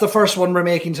 That's the first one we're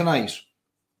making tonight.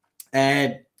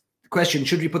 Question,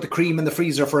 should we put the cream in the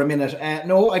freezer for a minute?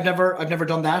 No, I've never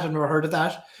done that. I've never heard of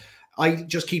that. I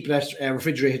just keep it at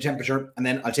refrigerated temperature and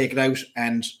then I'll take it out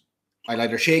and I'll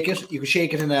either shake it. You can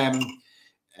shake it in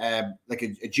like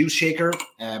a juice shaker,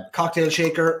 cocktail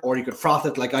shaker, or you could froth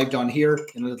it like I've done here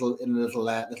in a little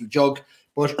jug.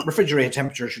 But refrigerated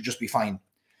temperature should just be fine.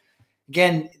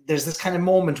 again, there's this kind of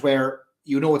moment where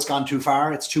you know it's gone too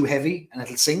far, it's too heavy, and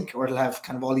it'll sink, or it'll have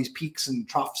kind of all these peaks and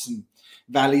troughs and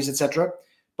valleys, etc.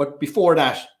 But before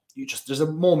that, there's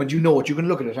a moment, you know it, you can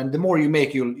look at it, and the more you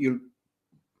make,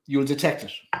 you'll detect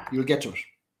it, you'll get to it.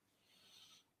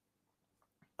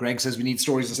 Greg says we need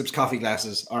stories and sips coffee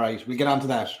glasses. All right, we'll get on to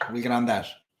that. We'll get on that.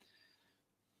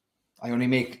 I only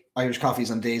make Irish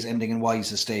coffees on days ending in Y,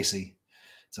 says Stacey.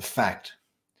 It's a fact.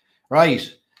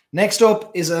 Right. Next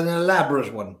up is an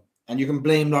elaborate one. And you can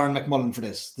blame Lauren McMullen for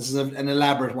this. This is an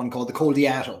elaborate one called the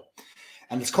Coldiato.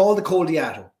 And it's called the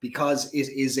Coldiato because it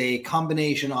is a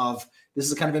combination of, this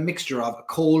is a kind of a mixture of a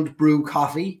cold brew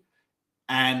coffee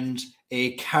and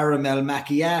a caramel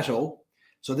macchiato.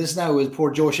 So this now is poor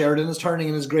Joe Sheridan is turning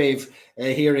in his grave,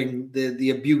 hearing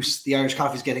the abuse the Irish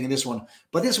coffee is getting in this one.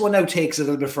 But this one now takes it a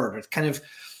little bit further. It kind of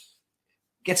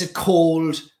gets it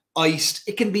cold, iced.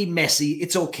 It can be messy.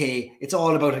 It's okay. It's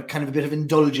all about a kind of a bit of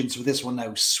indulgence with this one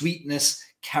now. Sweetness,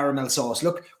 caramel sauce.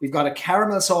 Look, we've got a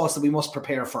caramel sauce that we must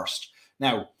prepare first.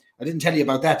 Now, I didn't tell you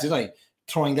about that, did I?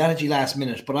 Throwing that at you last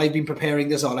minute. But I've been preparing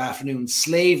this all afternoon,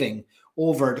 slaving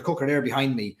over the cooker there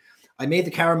behind me. I made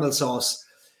the caramel sauce.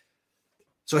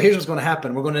 So here's what's going to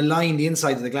happen. We're going to line the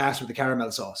inside of the glass with the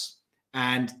caramel sauce.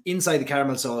 And inside the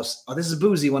caramel sauce, oh, this is a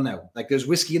boozy one now. Like there's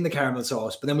whiskey in the caramel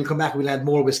sauce, but then we'll come back and we'll add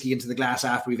more whiskey into the glass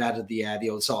after we've added the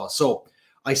old sauce. So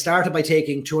I started by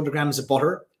taking 200 grams of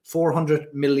butter,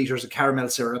 400 milliliters of caramel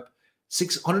syrup,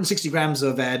 160 grams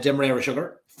of demerara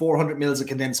sugar, 400 mils of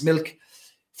condensed milk,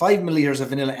 5 milliliters of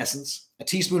vanilla essence, a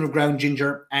teaspoon of ground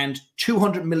ginger, and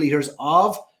 200 milliliters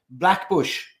of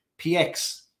Blackbush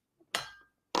PX.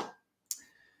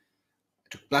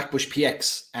 Took Blackbush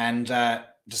PX and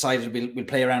decided we'll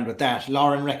play around with that.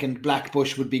 Lauren reckoned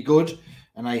Blackbush would be good,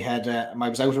 and I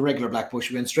was out of regular Blackbush.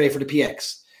 We went straight for the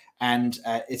PX, and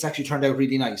it's actually turned out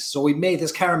really nice. So we made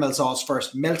this caramel sauce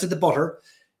first, melted the butter,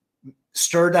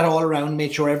 stirred that all around,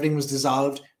 made sure everything was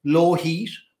dissolved, low heat.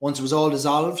 Once it was all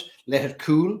dissolved, let it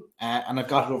cool, and I've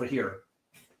got it over here.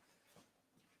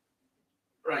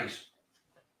 Right.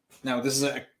 Now this is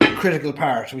a critical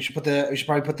part. We should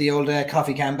probably put the old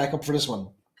coffee can back up for this one.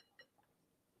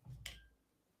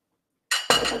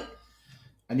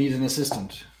 I need an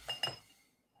assistant.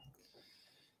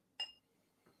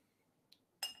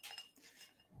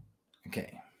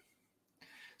 Okay.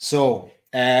 So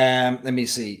let me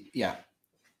see. Yeah.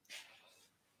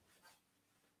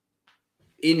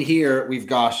 In here, we've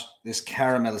got this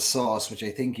caramel sauce, which I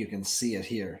think you can see it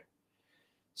here.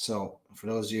 So for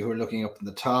those of you who are looking up in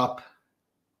the top,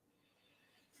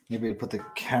 maybe we'll put the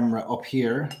camera up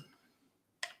here.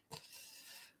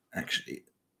 Actually,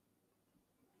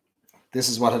 this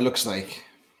is what it looks like.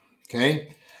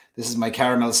 Okay. This is my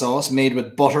caramel sauce made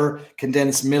with butter,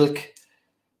 condensed milk,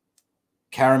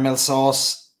 caramel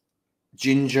sauce,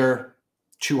 ginger,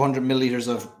 200 milliliters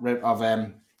of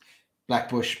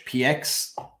Blackbush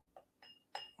PX.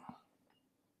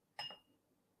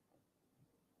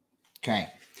 Okay.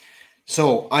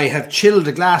 So I have chilled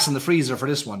a glass in the freezer for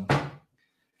this one.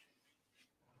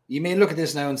 You may look at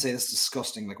this now and say, this is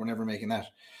disgusting, like we're never making that.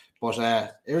 But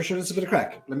it's a bit of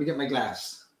crack. Let me get my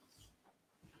glass.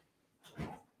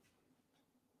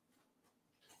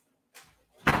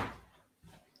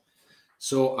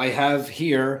 So I have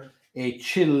here a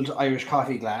chilled Irish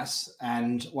coffee glass.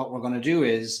 And what we're going to do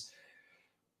is,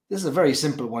 this is a very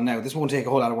simple one now. This won't take a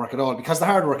whole lot of work at all because the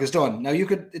hard work is done. Now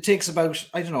it takes about,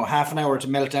 I don't know, half an hour to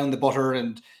melt down the butter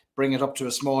and bring it up to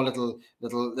a small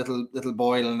little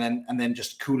boil and then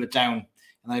just cool it down.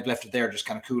 And I've left it there just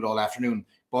kind of cool all afternoon.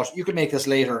 But you could make this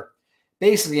later.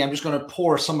 Basically, I'm just going to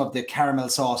pour some of the caramel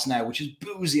sauce now, which is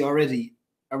boozy already,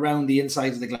 around the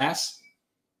inside of the glass.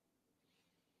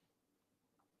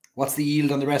 What's the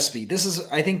yield on the recipe?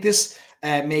 I think this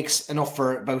makes enough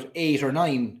for about 8 or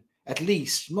 9 at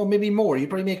least. No, maybe more. You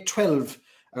probably make 12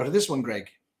 out of this one, Greg.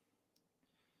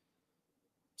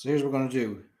 So here's what we're going to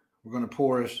do. We're going to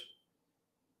pour it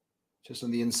just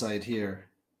on the inside here.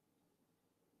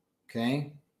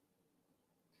 Okay.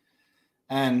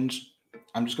 And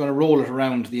I'm just going to roll it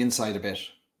around the inside a bit.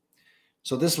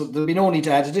 So there'll be no need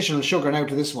to add additional sugar now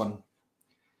to this one.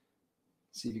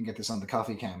 See if you can get this on the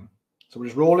coffee can. So we're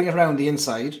just rolling it around the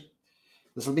inside.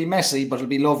 This will be messy, but it'll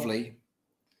be lovely.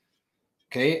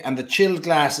 Okay, and the chilled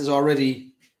glass is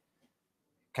already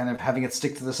kind of having it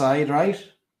stick to the side, right?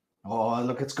 Oh,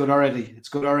 look, it's good already. It's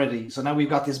good already. So now we've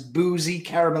got this boozy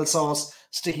caramel sauce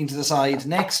sticking to the side.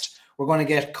 Next, we're going to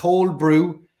get cold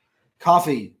brew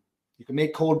coffee. You can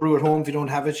make cold brew at home if you don't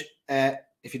have it.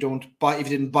 If you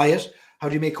didn't buy it, how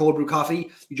do you make cold brew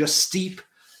coffee? You just steep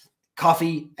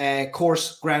coffee,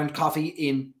 coarse ground coffee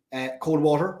in cold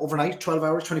water overnight, 12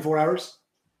 hours, 24 hours.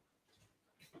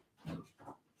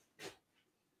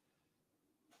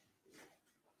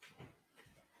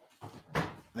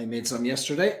 I made some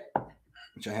yesterday,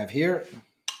 which I have here.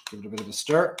 Give it a bit of a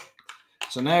stir.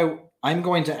 So now I'm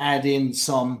going to add in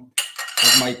some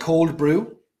of my cold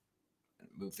brew.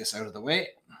 Move this out of the way.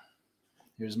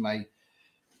 Here's my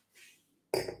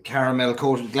caramel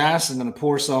coated glass. I'm going to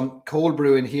pour some cold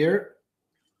brew in here.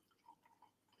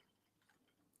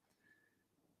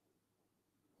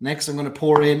 Next, I'm going to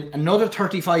pour in another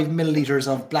 35 milliliters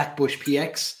of Blackbush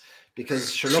PX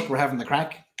because sure, look, we're having the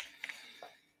crack.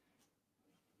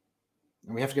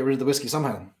 And we have to get rid of the whiskey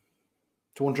somehow.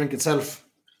 It won't drink itself,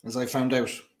 as I found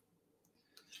out.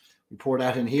 We pour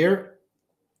that in here.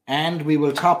 And we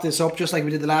will top this up, just like we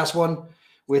did the last one,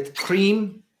 with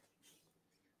cream.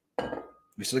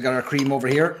 We still got our cream over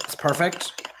here. It's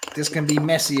perfect. This can be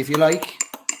messy if you like.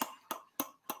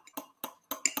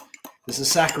 This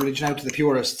is sacrilege now to the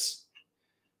purists.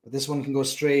 But this one can go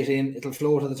straight in. It'll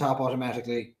flow to the top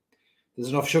automatically. There's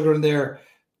enough sugar in there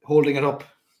holding it up.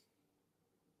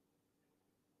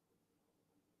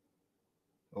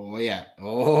 Oh, yeah.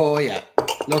 Oh, yeah.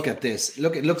 Look at this.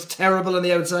 Look, it looks terrible on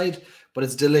the outside, but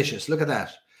it's delicious. Look at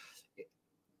that.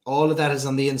 All of that is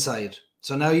on the inside.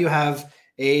 So now you have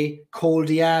a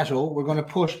coldiato. We're going to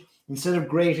put, instead of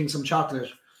grating some chocolate,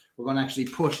 we're going to actually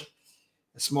put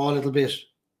a small little bit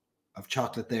of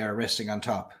chocolate there resting on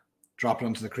top. Drop it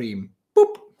onto the cream.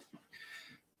 Boop.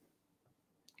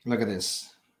 Look at this.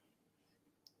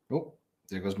 Oh,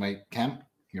 there goes my cam.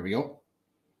 Here we go.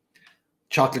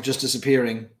 Chocolate just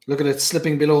disappearing. Look at it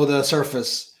slipping below the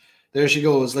surface. There she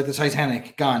goes, like the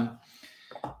Titanic, gone.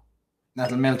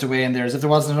 That'll melt away in there as if there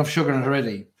wasn't enough sugar in it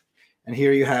already. And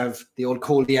here you have the old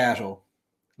coldiato.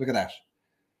 Look at that.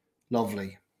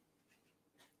 Lovely.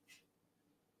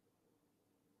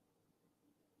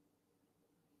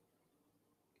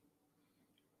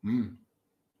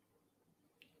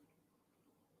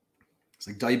 It's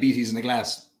like diabetes in a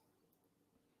glass.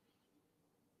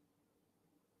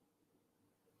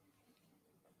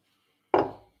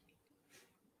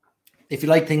 If you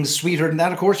like things sweeter than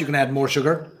that, of course, you can add more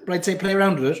sugar. But I'd say play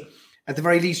around with it. At the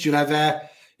very least, you'll have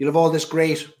all this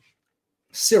great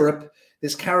syrup,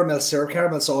 this caramel syrup,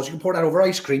 caramel sauce. You can pour that over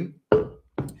ice cream.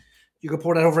 You can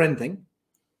pour that over anything.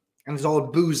 And it's all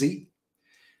boozy.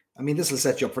 I mean, this will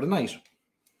set you up for the night.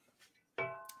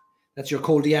 That's your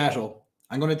coldiato.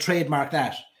 I'm going to trademark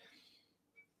that.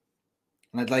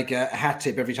 And I'd like a hat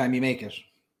tip every time you make it.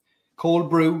 Cold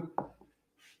brew,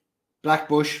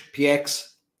 Blackbush, PX,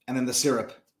 and then the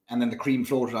syrup, and then the cream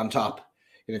floated on top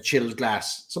in a chilled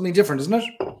glass. Something different, isn't it?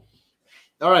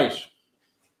 All right.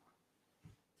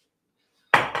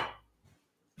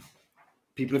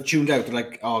 People have tuned out. They're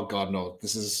like, oh, God, no.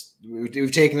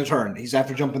 We've taken a turn. He's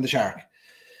after jumping the shark. All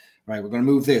right, we're going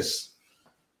to move this.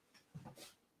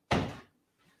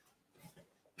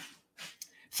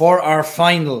 For our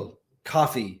final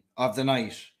coffee of the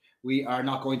night, we are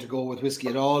not going to go with whiskey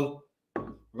at all.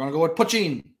 We're going to go with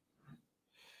poutine.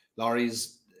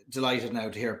 Laurie's delighted now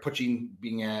to hear poutine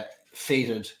being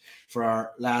fated for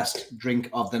our last drink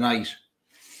of the night.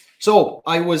 So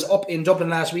I was up in Dublin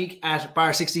last week at Bar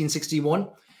 1661,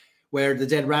 where the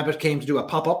Dead Rabbit came to do a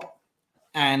pop-up.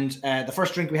 And the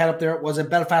first drink we had up there was a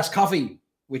Belfast coffee,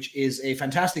 which is a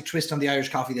fantastic twist on the Irish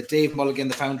coffee that Dave Mulligan,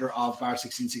 the founder of Bar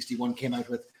 1661, came out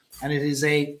with. And it is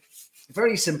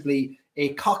very simply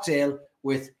a cocktail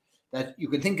with that you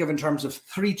can think of in terms of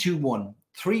 3-2-1.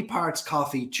 3 parts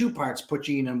coffee, 2 parts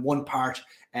poutine, and 1 part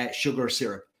sugar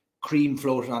syrup. Cream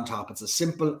floated on top. It's as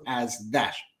simple as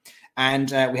that.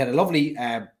 And we had a lovely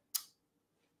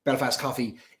Belfast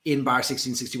coffee in Bar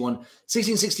 1661.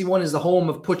 1661 is the home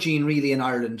of poutine, really, in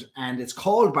Ireland. And it's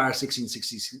called Bar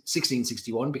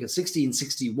 1661 because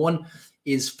 1661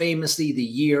 is famously the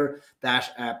year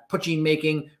that poutine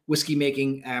making, whiskey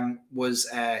making was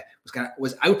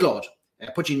outlawed.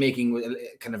 Poutine making,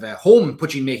 kind of a home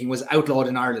poutine making, was outlawed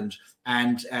in Ireland,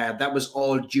 and that was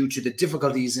all due to the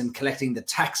difficulties in collecting the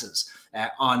taxes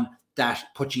on that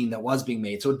poutine that was being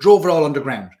made. So it drove it all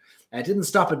underground. It didn't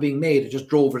stop it being made; it just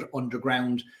drove it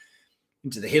underground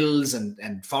into the hills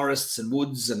and forests and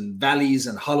woods and valleys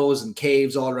and hollows and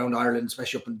caves all around Ireland,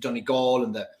 especially up in Donegal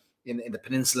and in the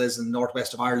peninsulas and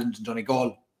northwest of Ireland and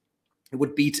Donegal. It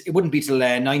wouldn't be till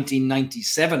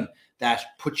 1997 that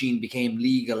poutine became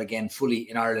legal again fully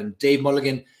in Ireland. Dave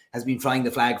Mulligan has been flying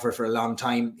the flag for a long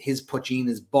time. His poutine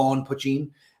is Bawn poutine,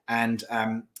 and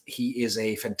he is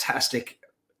a fantastic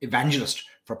evangelist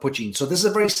for poutine. So this is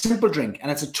a very simple drink, and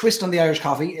it's a twist on the Irish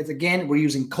coffee. It's, again, we're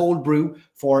using cold brew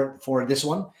for this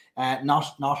one, not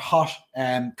hot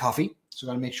coffee. So I've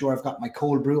got to make sure I've got my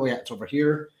cold brew. Oh yeah, it's over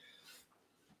here.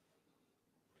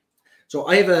 So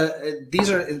I have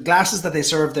these are glasses that they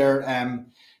serve their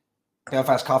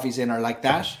Belfast coffees in are like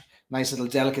that. Nice little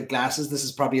delicate glasses. This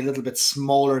is probably a little bit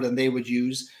smaller than they would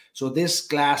use. So this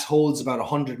glass holds about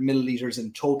 100 milliliters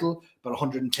in total, about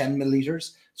 110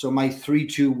 milliliters. So my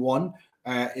 321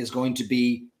 is going to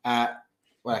be, well,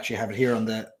 actually I have it here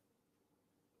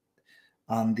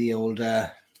on the old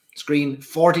screen,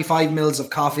 45 mils of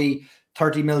coffee,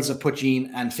 30 mils of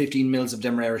poutine, and 15 mils of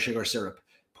demerara sugar syrup.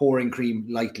 Pouring cream,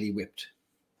 lightly whipped.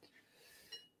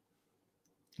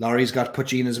 Laurie's got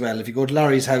poutine as well. If you go to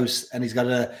Laurie's house and he's got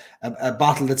a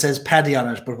bottle that says Paddy on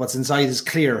it, but what's inside is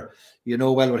clear, you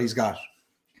know well what he's got.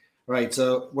 Right,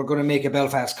 so we're going to make a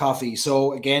Belfast coffee.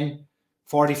 So again,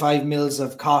 45 mils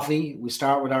of coffee. We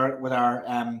start with our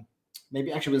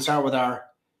we'll start with our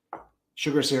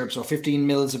sugar syrup. So 15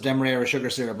 mils of demerara sugar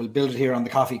syrup. We'll build it here on the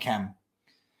coffee cam.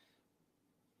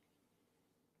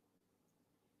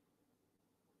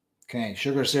 Okay,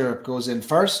 sugar syrup goes in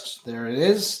first. There it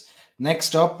is.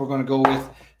 Next up, we're going to go with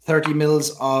 30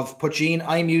 mils of poutine.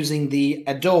 I'm using the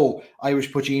Ado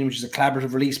Irish poutine, which is a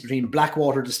collaborative release between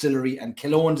Blackwater Distillery and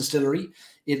Killowen Distillery.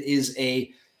 It is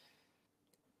a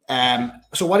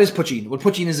so what is poutine? Well,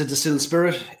 poutine is a distilled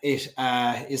spirit. It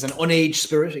is an unaged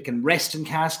spirit. It can rest in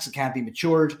casks. It can't be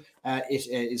matured. It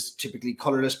is typically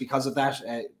colorless because of that.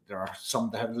 There are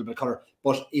some that have a little bit of color,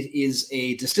 but it is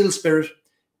a distilled spirit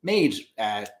made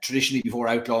traditionally before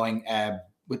outlawing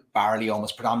with barley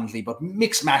almost predominantly, but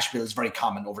mixed mash bill is very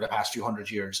common over the past few hundred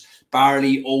years.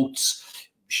 Barley, oats,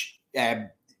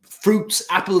 fruits,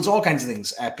 apples, all kinds of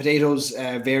things, potatoes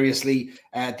variously.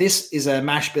 This is a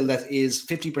mash bill that is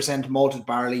 50% malted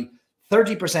barley,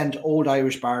 30% old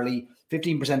Irish barley,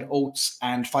 15% oats,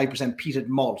 and 5% peated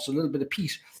malt. So a little bit of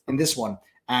peat in this one.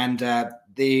 And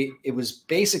it was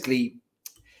basically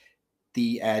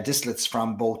the distillates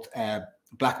from both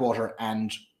Blackwater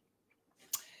and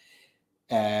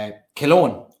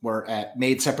Killowen were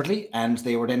made separately, and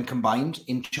they were then combined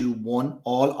into one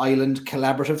all-island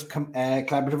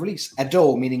collaborative release.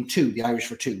 Ado, meaning two, the Irish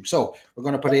for two. So we're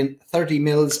going to put in 30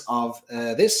 mils of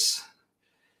this.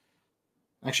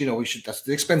 Actually, no, that's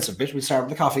the expensive bit. We'll start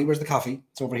with the coffee. Where's the coffee?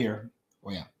 It's over here.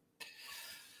 Oh, yeah.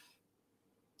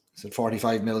 So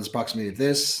 45 mils approximately of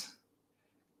this.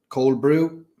 Cold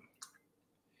brew.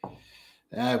 We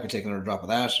can take another drop of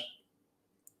that.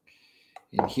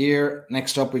 In here,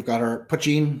 next up, we've got our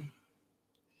poutine,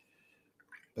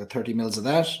 about 30 mils of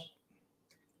that.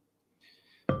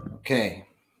 Okay.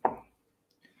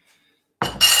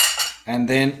 And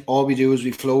then all we do is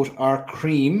we float our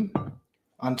cream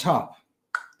on top.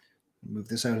 Move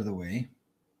this out of the way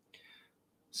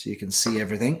so you can see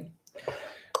everything.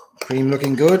 Cream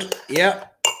looking good. Yeah,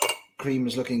 cream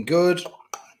is looking good.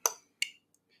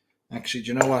 Actually, do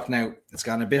you know what now? It's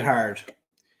gone a bit hard.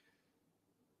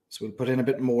 So we'll put in a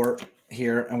bit more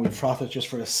here and we'll froth it just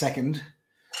for a second.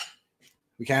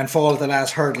 We can't fall at the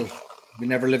last hurdle. We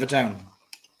never live it down.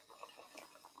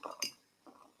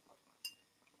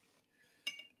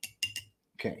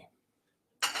 Okay.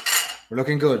 We're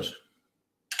looking good.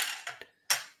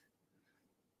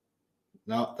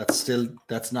 No,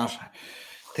 that's not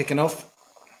thick enough.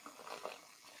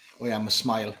 Oh yeah, I'm a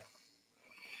smile.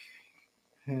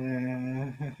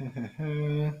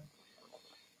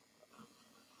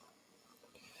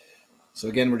 So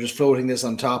again, we're just floating this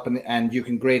on top, and you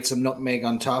can grate some nutmeg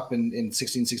on top. In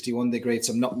 1661, they grate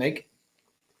some nutmeg.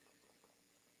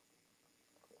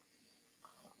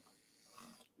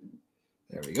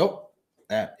 There we go.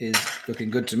 That is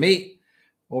looking good to me.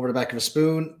 Over the back of a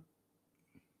spoon.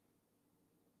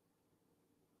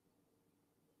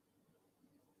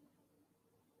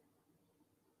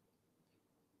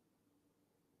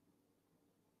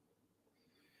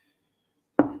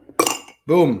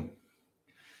 Boom.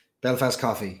 Belfast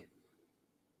coffee.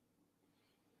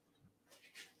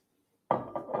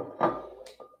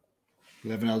 We'll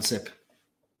have an old sip.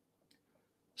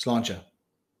 Sláinte.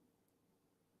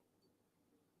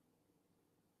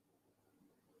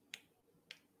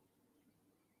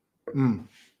 The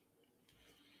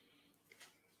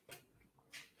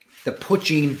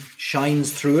poutine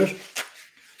shines through it,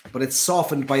 but it's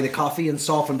softened by the coffee and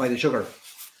softened by the sugar.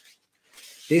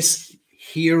 This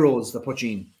heroes the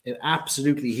poutine. It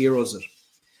absolutely heroes it.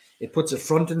 It puts it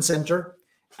front and center,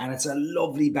 and it's a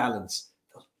lovely balance.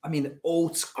 I mean,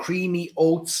 oats, creamy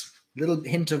oats, little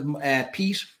hint of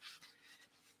peat,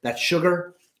 that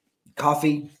sugar,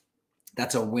 coffee.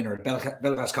 That's a winner.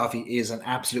 Belfast coffee is an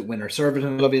absolute winner. Serve it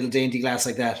in a lovely little dainty glass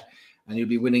like that, and you'll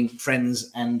be winning friends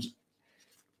and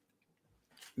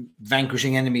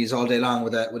vanquishing enemies all day long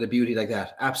with a beauty like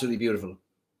that. Absolutely beautiful.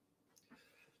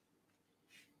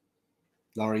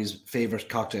 Laurie's favorite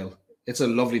cocktail. It's a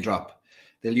lovely drop.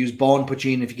 They'll use Bawn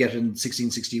poachine if you get it in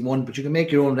 1661, but you can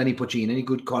make your own any poachine, any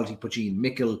good quality poachine.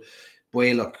 Mickle,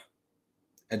 Boylock,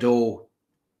 Ado,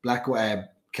 Black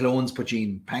Killone's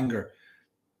poachine, Panger.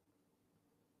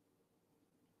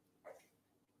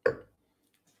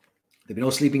 There'll be no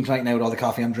sleeping tonight now with all the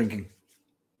coffee I'm drinking.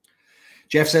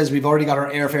 Jeff says we've already got our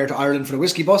airfare to Ireland for the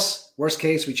whiskey bus. Worst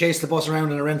case, we chase the bus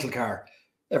around in a rental car.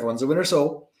 Everyone's a winner.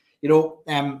 So, you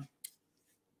know,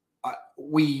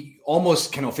 we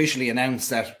almost can officially announce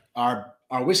that our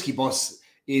whiskey bus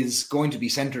is going to be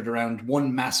centered around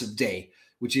one massive day,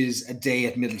 which is a day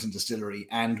at Midleton Distillery.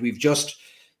 And we've just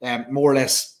more or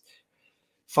less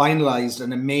finalized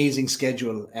an amazing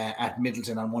schedule at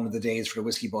Midleton on one of the days for the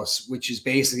whiskey bus, which is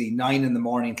basically 9 in the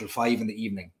morning till 5 in the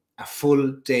evening. A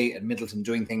full day at Midleton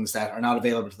doing things that are not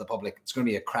available to the public. It's going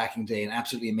to be a cracking day, an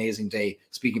absolutely amazing day.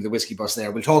 Speaking of the whiskey bus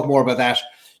there, we'll talk more about that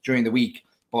during the week.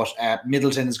 But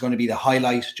Midleton is going to be the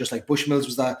highlight, just like Bushmills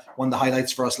was one of the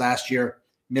highlights for us last year.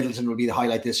 Midleton will be the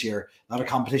highlight this year. A lot of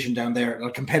competition down there, a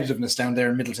lot of competitiveness down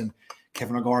there in Midleton.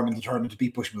 Kevin O'Gorman determined to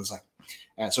beat Bushmills.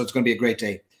 So it's going to be a great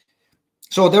day.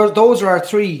 So those are our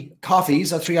 3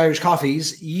 coffees, our 3 Irish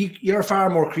coffees. You're far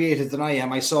more creative than I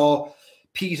am. I saw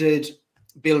peated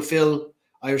Bill Phil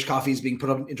Irish coffees being put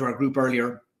up into our group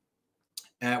earlier.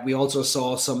 We also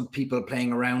saw some people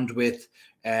playing around with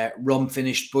rum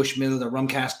finished Bushmill, the rum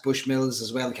cask Bushmills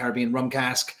as well, the Caribbean rum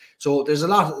cask. So there's a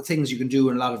lot of things you can do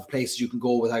and a lot of places you can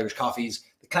go with Irish coffees.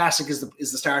 The classic is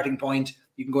the starting point.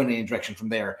 You can go in any direction from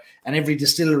there. And every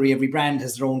distillery, every brand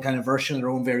has their own kind of version, their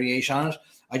own variation on it.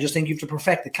 I just think you have to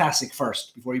perfect the classic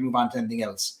first before you move on to anything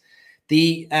else.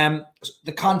 The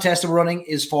contest that we're running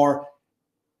is for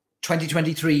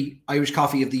 2023 Irish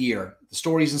Coffee of the Year. The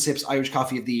Stories and Sips Irish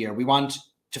Coffee of the Year. We want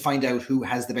to find out who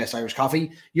has the best Irish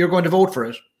coffee. You're going to vote for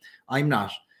it. I'm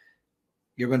not.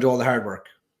 You're going to do all the hard work.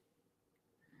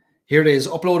 Here it is.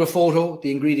 Upload a photo,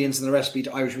 the ingredients and the recipe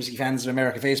to Irish Whiskey Fans in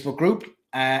America Facebook group.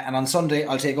 And on Sunday,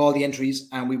 I'll take all the entries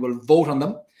and we will vote on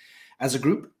them as a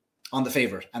group on the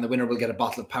favourite. And the winner will get a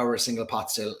bottle of Power, a single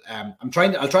pot still. I'll try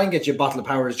and get you a bottle of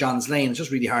Power as John's Lane. It's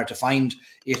just really hard to find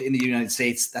it in the United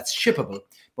States that's shippable.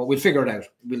 But we'll figure it out.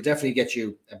 We'll definitely get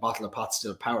you a bottle of pot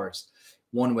still Powers,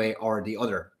 one way or the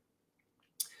other.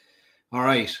 All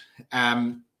right.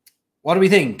 What do we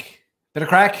think? Bit of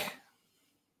crack?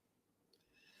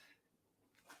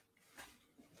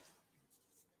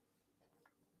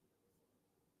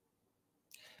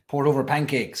 Poured over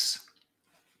pancakes,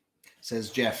 says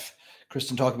Jeff.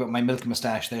 Kristen talking about my milk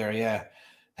moustache there, yeah.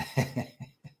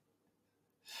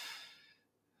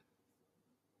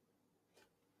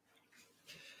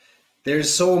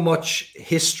 There's so much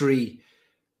history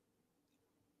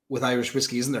with Irish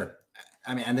whiskey, isn't there?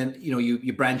 I mean, and then, you know,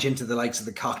 you branch into the likes of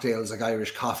the cocktails like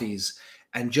Irish coffees,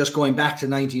 and just going back to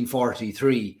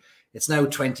 1943, it's now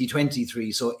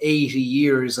 2023. So 80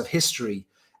 years of history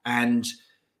and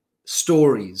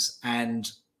stories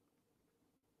and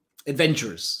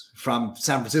adventures from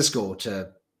San Francisco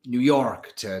to New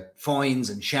York to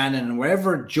Foynes and Shannon and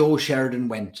wherever Joe Sheridan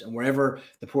went and wherever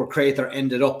the poor Crater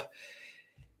ended up.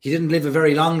 He didn't live a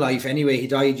very long life anyway. He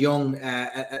died young,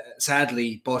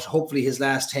 sadly, but hopefully his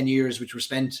last 10 years, which were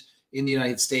spent in the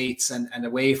United States and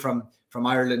away from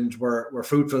Ireland, were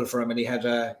fruitful for him. And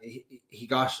he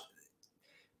got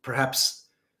perhaps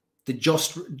the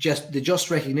just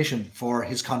recognition for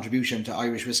his contribution to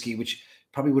Irish whiskey, which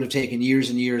probably would have taken years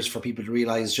and years for people to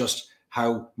realize just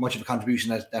how much of a contribution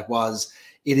that was.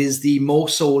 It is the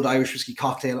most sold Irish whiskey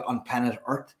cocktail on planet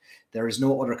Earth. There is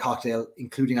no other cocktail,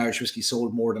 including Irish whiskey,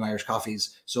 sold more than Irish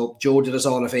coffees. So Joe did us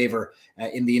all a favor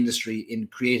in the industry in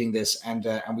creating this, and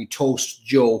we toast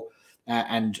Joe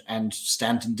and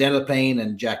Stanton Delaplane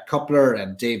and Jack Coupler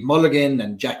and Dave Mulligan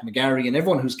and Jack McGarry and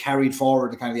everyone who's carried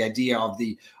forward the kind of the idea of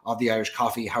the Irish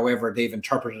coffee, however they've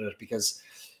interpreted it, because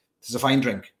it's a fine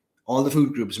drink. All the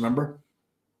food groups, remember?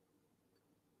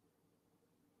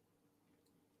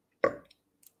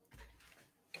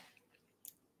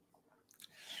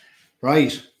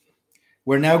 Right.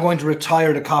 We're now going to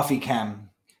retire the coffee cam.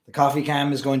 The coffee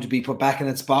cam is going to be put back in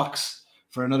its box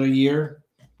for another year.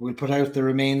 We'll put out the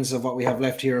remains of what we have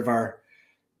left here of our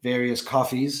various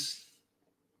coffees.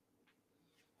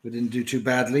 We didn't do too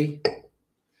badly.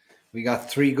 We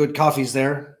got 3 good coffees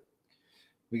there.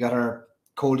 We got our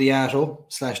Coldiato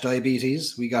 /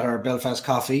 diabetes. We got our Belfast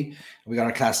coffee. And we got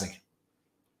our classic.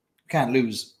 Can't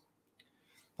lose.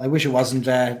 I wish it wasn't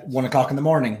 1 o'clock in the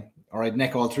morning, or I'd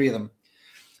neck all 3 of them.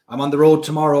 I'm on the road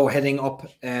tomorrow heading up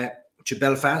to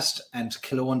Belfast and to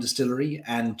Killone Distillery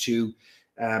and to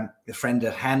the Friend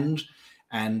at Hand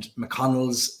and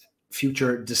McConnell's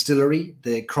future distillery,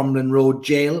 the Crumlin Road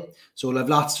Jail. So we'll have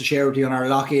lots to share with you on our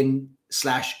lock-in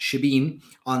Shebeen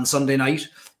on Sunday night.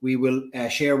 We will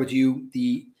share with you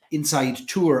the inside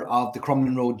tour of the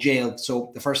Crumlin Road Jail.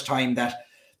 So the first time that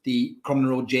the Crumlin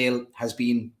Road Jail has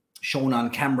been shown on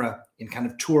camera in kind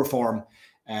of tour form.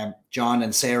 John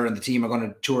and Sarah and the team are going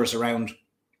to tour us around,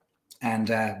 and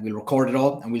we'll record it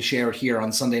all and we'll share it here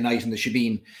on Sunday night in the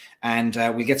Shebeen. And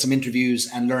we'll get some interviews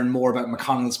and learn more about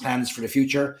McConnell's plans for the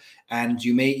future. And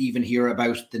you may even hear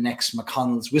about the next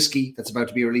McConnell's whiskey that's about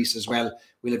to be released as well.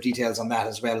 We'll have details on that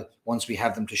as well once we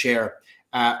have them to share.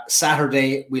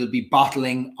 Saturday, we'll be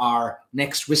bottling our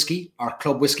next whiskey, our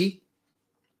club whiskey.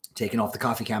 Taking off the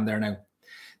coffee cam there now.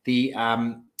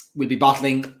 We'll be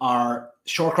bottling our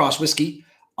Shorecross whiskey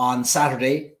on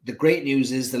Saturday. The great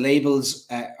news is the labels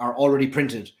are already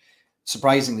printed.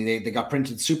 Surprisingly, they got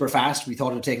printed super fast. We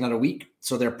thought it would take another week.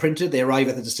 So they're printed. They arrive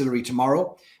at the distillery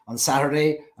tomorrow. On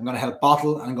Saturday, I'm going to help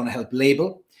bottle and I'm going to help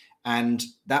label. And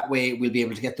that way we'll be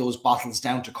able to get those bottles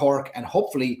down to Cork and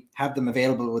hopefully have them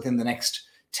available within the next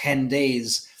 10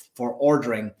 days for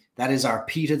ordering. That is our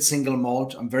peated single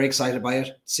malt. I'm very excited by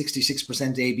it. 66%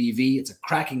 ABV. It's a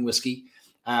cracking whiskey.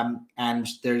 And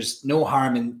there's no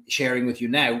harm in sharing with you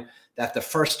now that the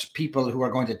first people who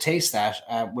are going to taste that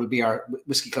will be our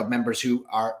Whiskey Club members who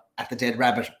are at the Dead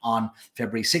Rabbit on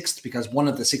February 6th, because one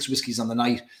of the 6 whiskies on the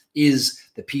night is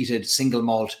the peated single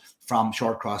malt from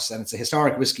Shorecross. And it's a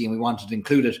historic whiskey, and we wanted to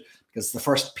include it because it's the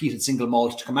first peated single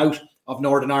malt to come out of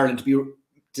Northern Ireland, to be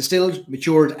distilled,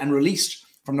 matured, and released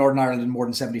from Northern Ireland in more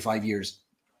than 75 years.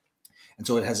 And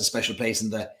so it has a special place in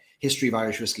the history of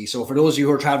Irish whiskey. So for those of you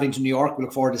who are traveling to New York, we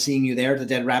look forward to seeing you there, the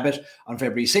Dead Rabbit, on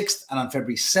February 6th. And on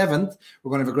February 7th, we're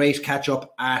going to have a great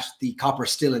catch-up at the Copper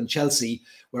Still in Chelsea,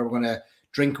 where we're going to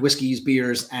drink whiskies,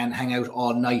 beers, and hang out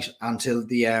all night until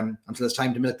it's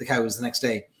time to milk the cows the next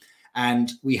day.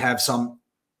 And we have some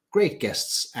great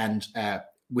guests and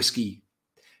whiskey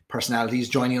personalities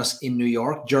joining us in New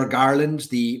York. Ger Garland,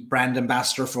 the brand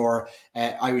ambassador for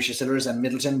Irish Distillers and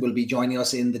Middleton, will be joining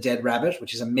us in the Dead Rabbit,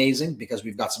 which is amazing because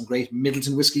we've got some great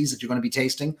Middleton whiskies that you're going to be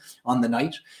tasting on the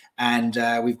night. And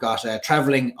we've got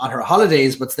traveling on her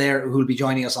holidays, but there who will be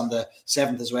joining us on the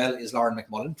 7th as well is Lauren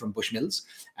McMullen from Bushmills.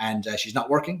 And she's not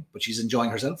working, but she's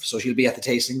enjoying herself. So she'll be at the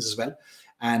tastings as well.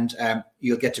 And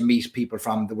you'll get to meet people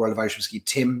from the world of Irish whiskey.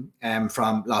 Tim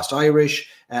from Lost Irish.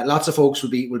 Lots of folks will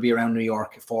be around New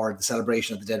York for the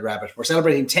celebration of the Dead Rabbit. We're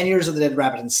celebrating 10 years of the Dead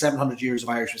Rabbit and 700 years of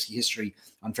Irish whiskey history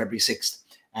on February 6th.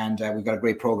 And we've got a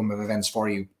great program of events for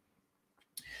you.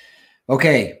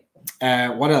 Okay,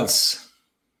 what else?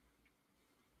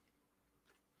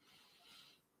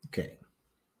 Okay.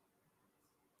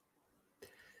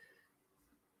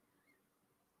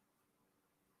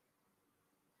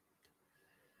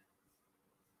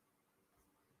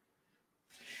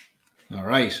 All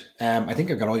right. I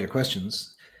think I've got all your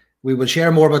questions. We will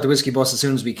share more about the Whiskey Bus as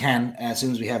soon as we can, as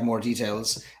soon as we have more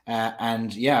details.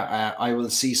 I will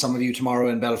see some of you tomorrow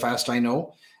in Belfast, I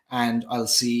know. And I'll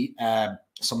see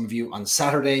some of you on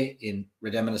Saturday in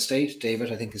Redemon Estate.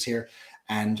 David, I think, is here.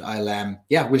 And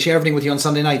we'll share everything with you on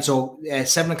Sunday night. So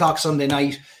 7 o'clock Sunday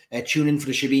night, tune in for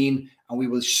the Shebeen, and we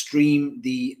will stream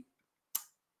the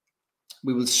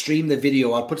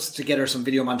video. I'll put together some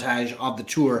video montage of the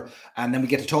tour, and then we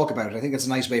get to talk about it. I think it's a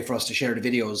nice way for us to share the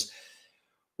videos.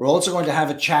 We're also going to have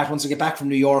a chat once we get back from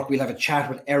New York. We'll have a chat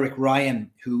with Eric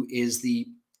Ryan, who is the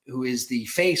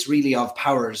face really of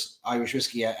Powers Irish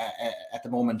whiskey at the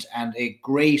moment, and a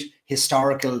great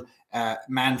historical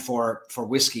man for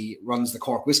whiskey. Runs the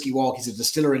Cork Whiskey Walk. He's a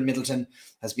distiller in Middleton,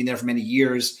 has been there for many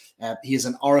years. He is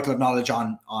an oracle of knowledge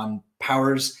on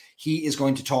Powers. He is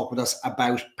going to talk with us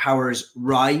about Powers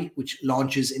Rye, which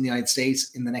launches in the United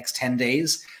States in the next 10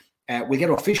 days. We'll get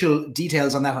official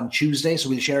details on that on Tuesday, so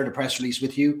we'll share the press release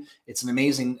with you. It's an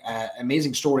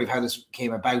amazing story of how this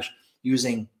came about,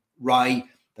 using rye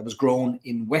that was grown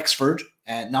in Wexford,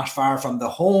 not far from the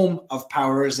home of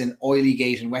Powers in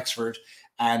Oilygate in Wexford.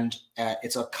 And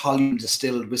it's a column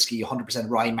distilled whiskey, 100%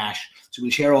 rye mash. So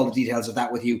we'll share all the details of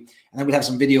that with you. And then we'll have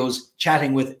some videos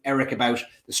chatting with Eric about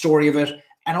the story of it,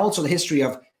 and also the history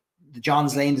of the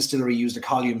Johns Lane distillery used a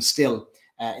column still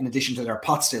in addition to their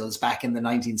pot stills back in the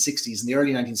 1960s. In the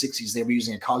early 1960s, they were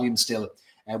using a column still,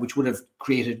 which would have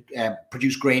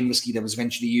produced grain whiskey that was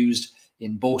eventually used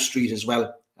in Bow Street as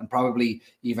well, and probably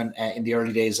even in the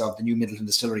early days of the new Middleton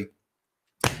distillery.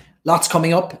 Lots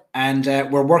coming up, and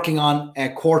we're working on a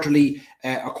quarterly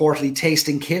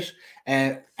tasting kit,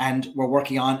 and we're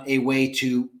working on a way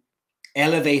to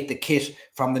elevate the kit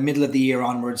from the middle of the year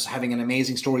onwards, having an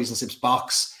amazing Stories and Sips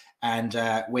box and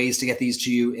ways to get these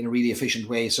to you in a really efficient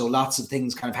way. So lots of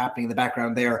things kind of happening in the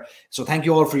background there. So thank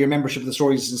you all for your membership of the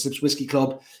Stories and Sips Whiskey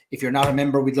Club. If you're not a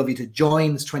member, we'd love you to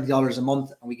join. It's $20 a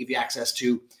month, and we give you access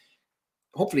to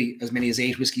hopefully as many as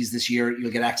 8 whiskeys this year.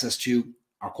 You'll get access to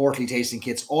our quarterly tasting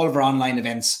kits, all of our online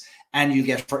events, and you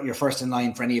get your first in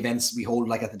line for any events we hold,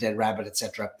 like at the Dead Rabbit,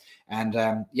 etc.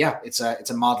 And yeah, it's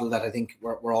a model that I think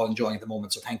we're all enjoying at the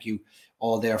moment. So thank you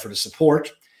all there for the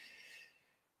support.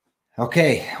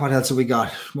 Okay, what else have we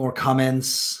got? More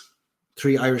comments.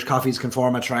 3 Irish coffees can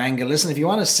form a triangle. Listen, if you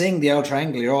want to sing the old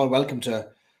triangle, you're all welcome to.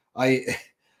 I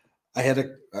had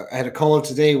a call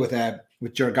today with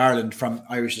Ger Garland from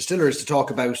Irish Distillers to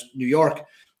talk about New York,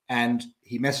 and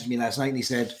he messaged me last night and he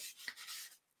said,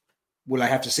 will I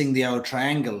have to sing the old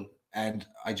triangle? And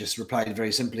I just replied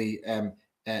very simply,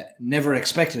 never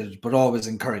expected, but always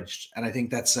encouraged. And I think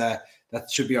that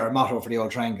should be our motto for the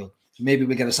old triangle. Maybe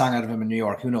we'll get a song out of him in New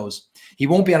York. Who knows? He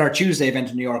won't be at our Tuesday event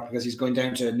in New York because he's going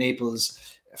down to Naples,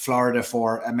 Florida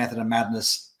for a Method and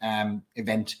Madness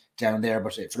event down there.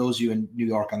 But for those of you in New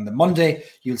York on the Monday,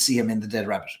 you'll see him in the Dead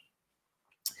Rabbit.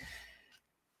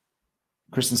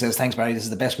 Kristen says, thanks, Barry. This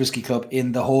is the best whiskey club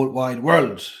in the whole wide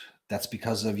world. That's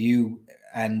because of you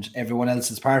and everyone else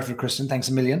that's part of it, Kristen. Thanks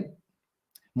a million.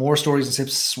 More Stories and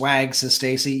Sips swag, says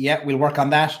Stacey. Yeah, we'll work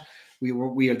on that.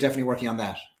 We are definitely working on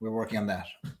that. We're working on that.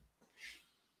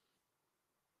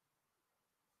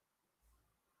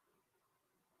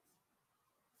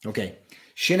 Okay,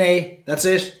 Sinead, that's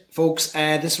it, folks.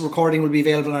 This recording will be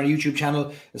available on our YouTube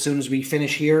channel as soon as we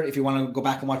finish here. If you want to go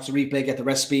back and watch the replay, get the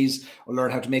recipes, or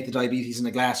learn how to make the diabetes in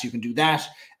a glass, you can do that.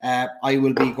 I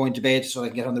will be going to bed so I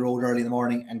can get on the road early in the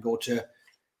morning and go to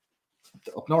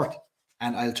up north.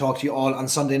 And I'll talk to you all on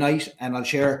Sunday night, and I'll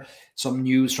share some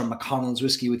news from McConnell's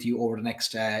Whiskey with you over the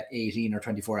next 18 or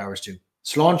 24 hours too.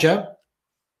 Sláinte.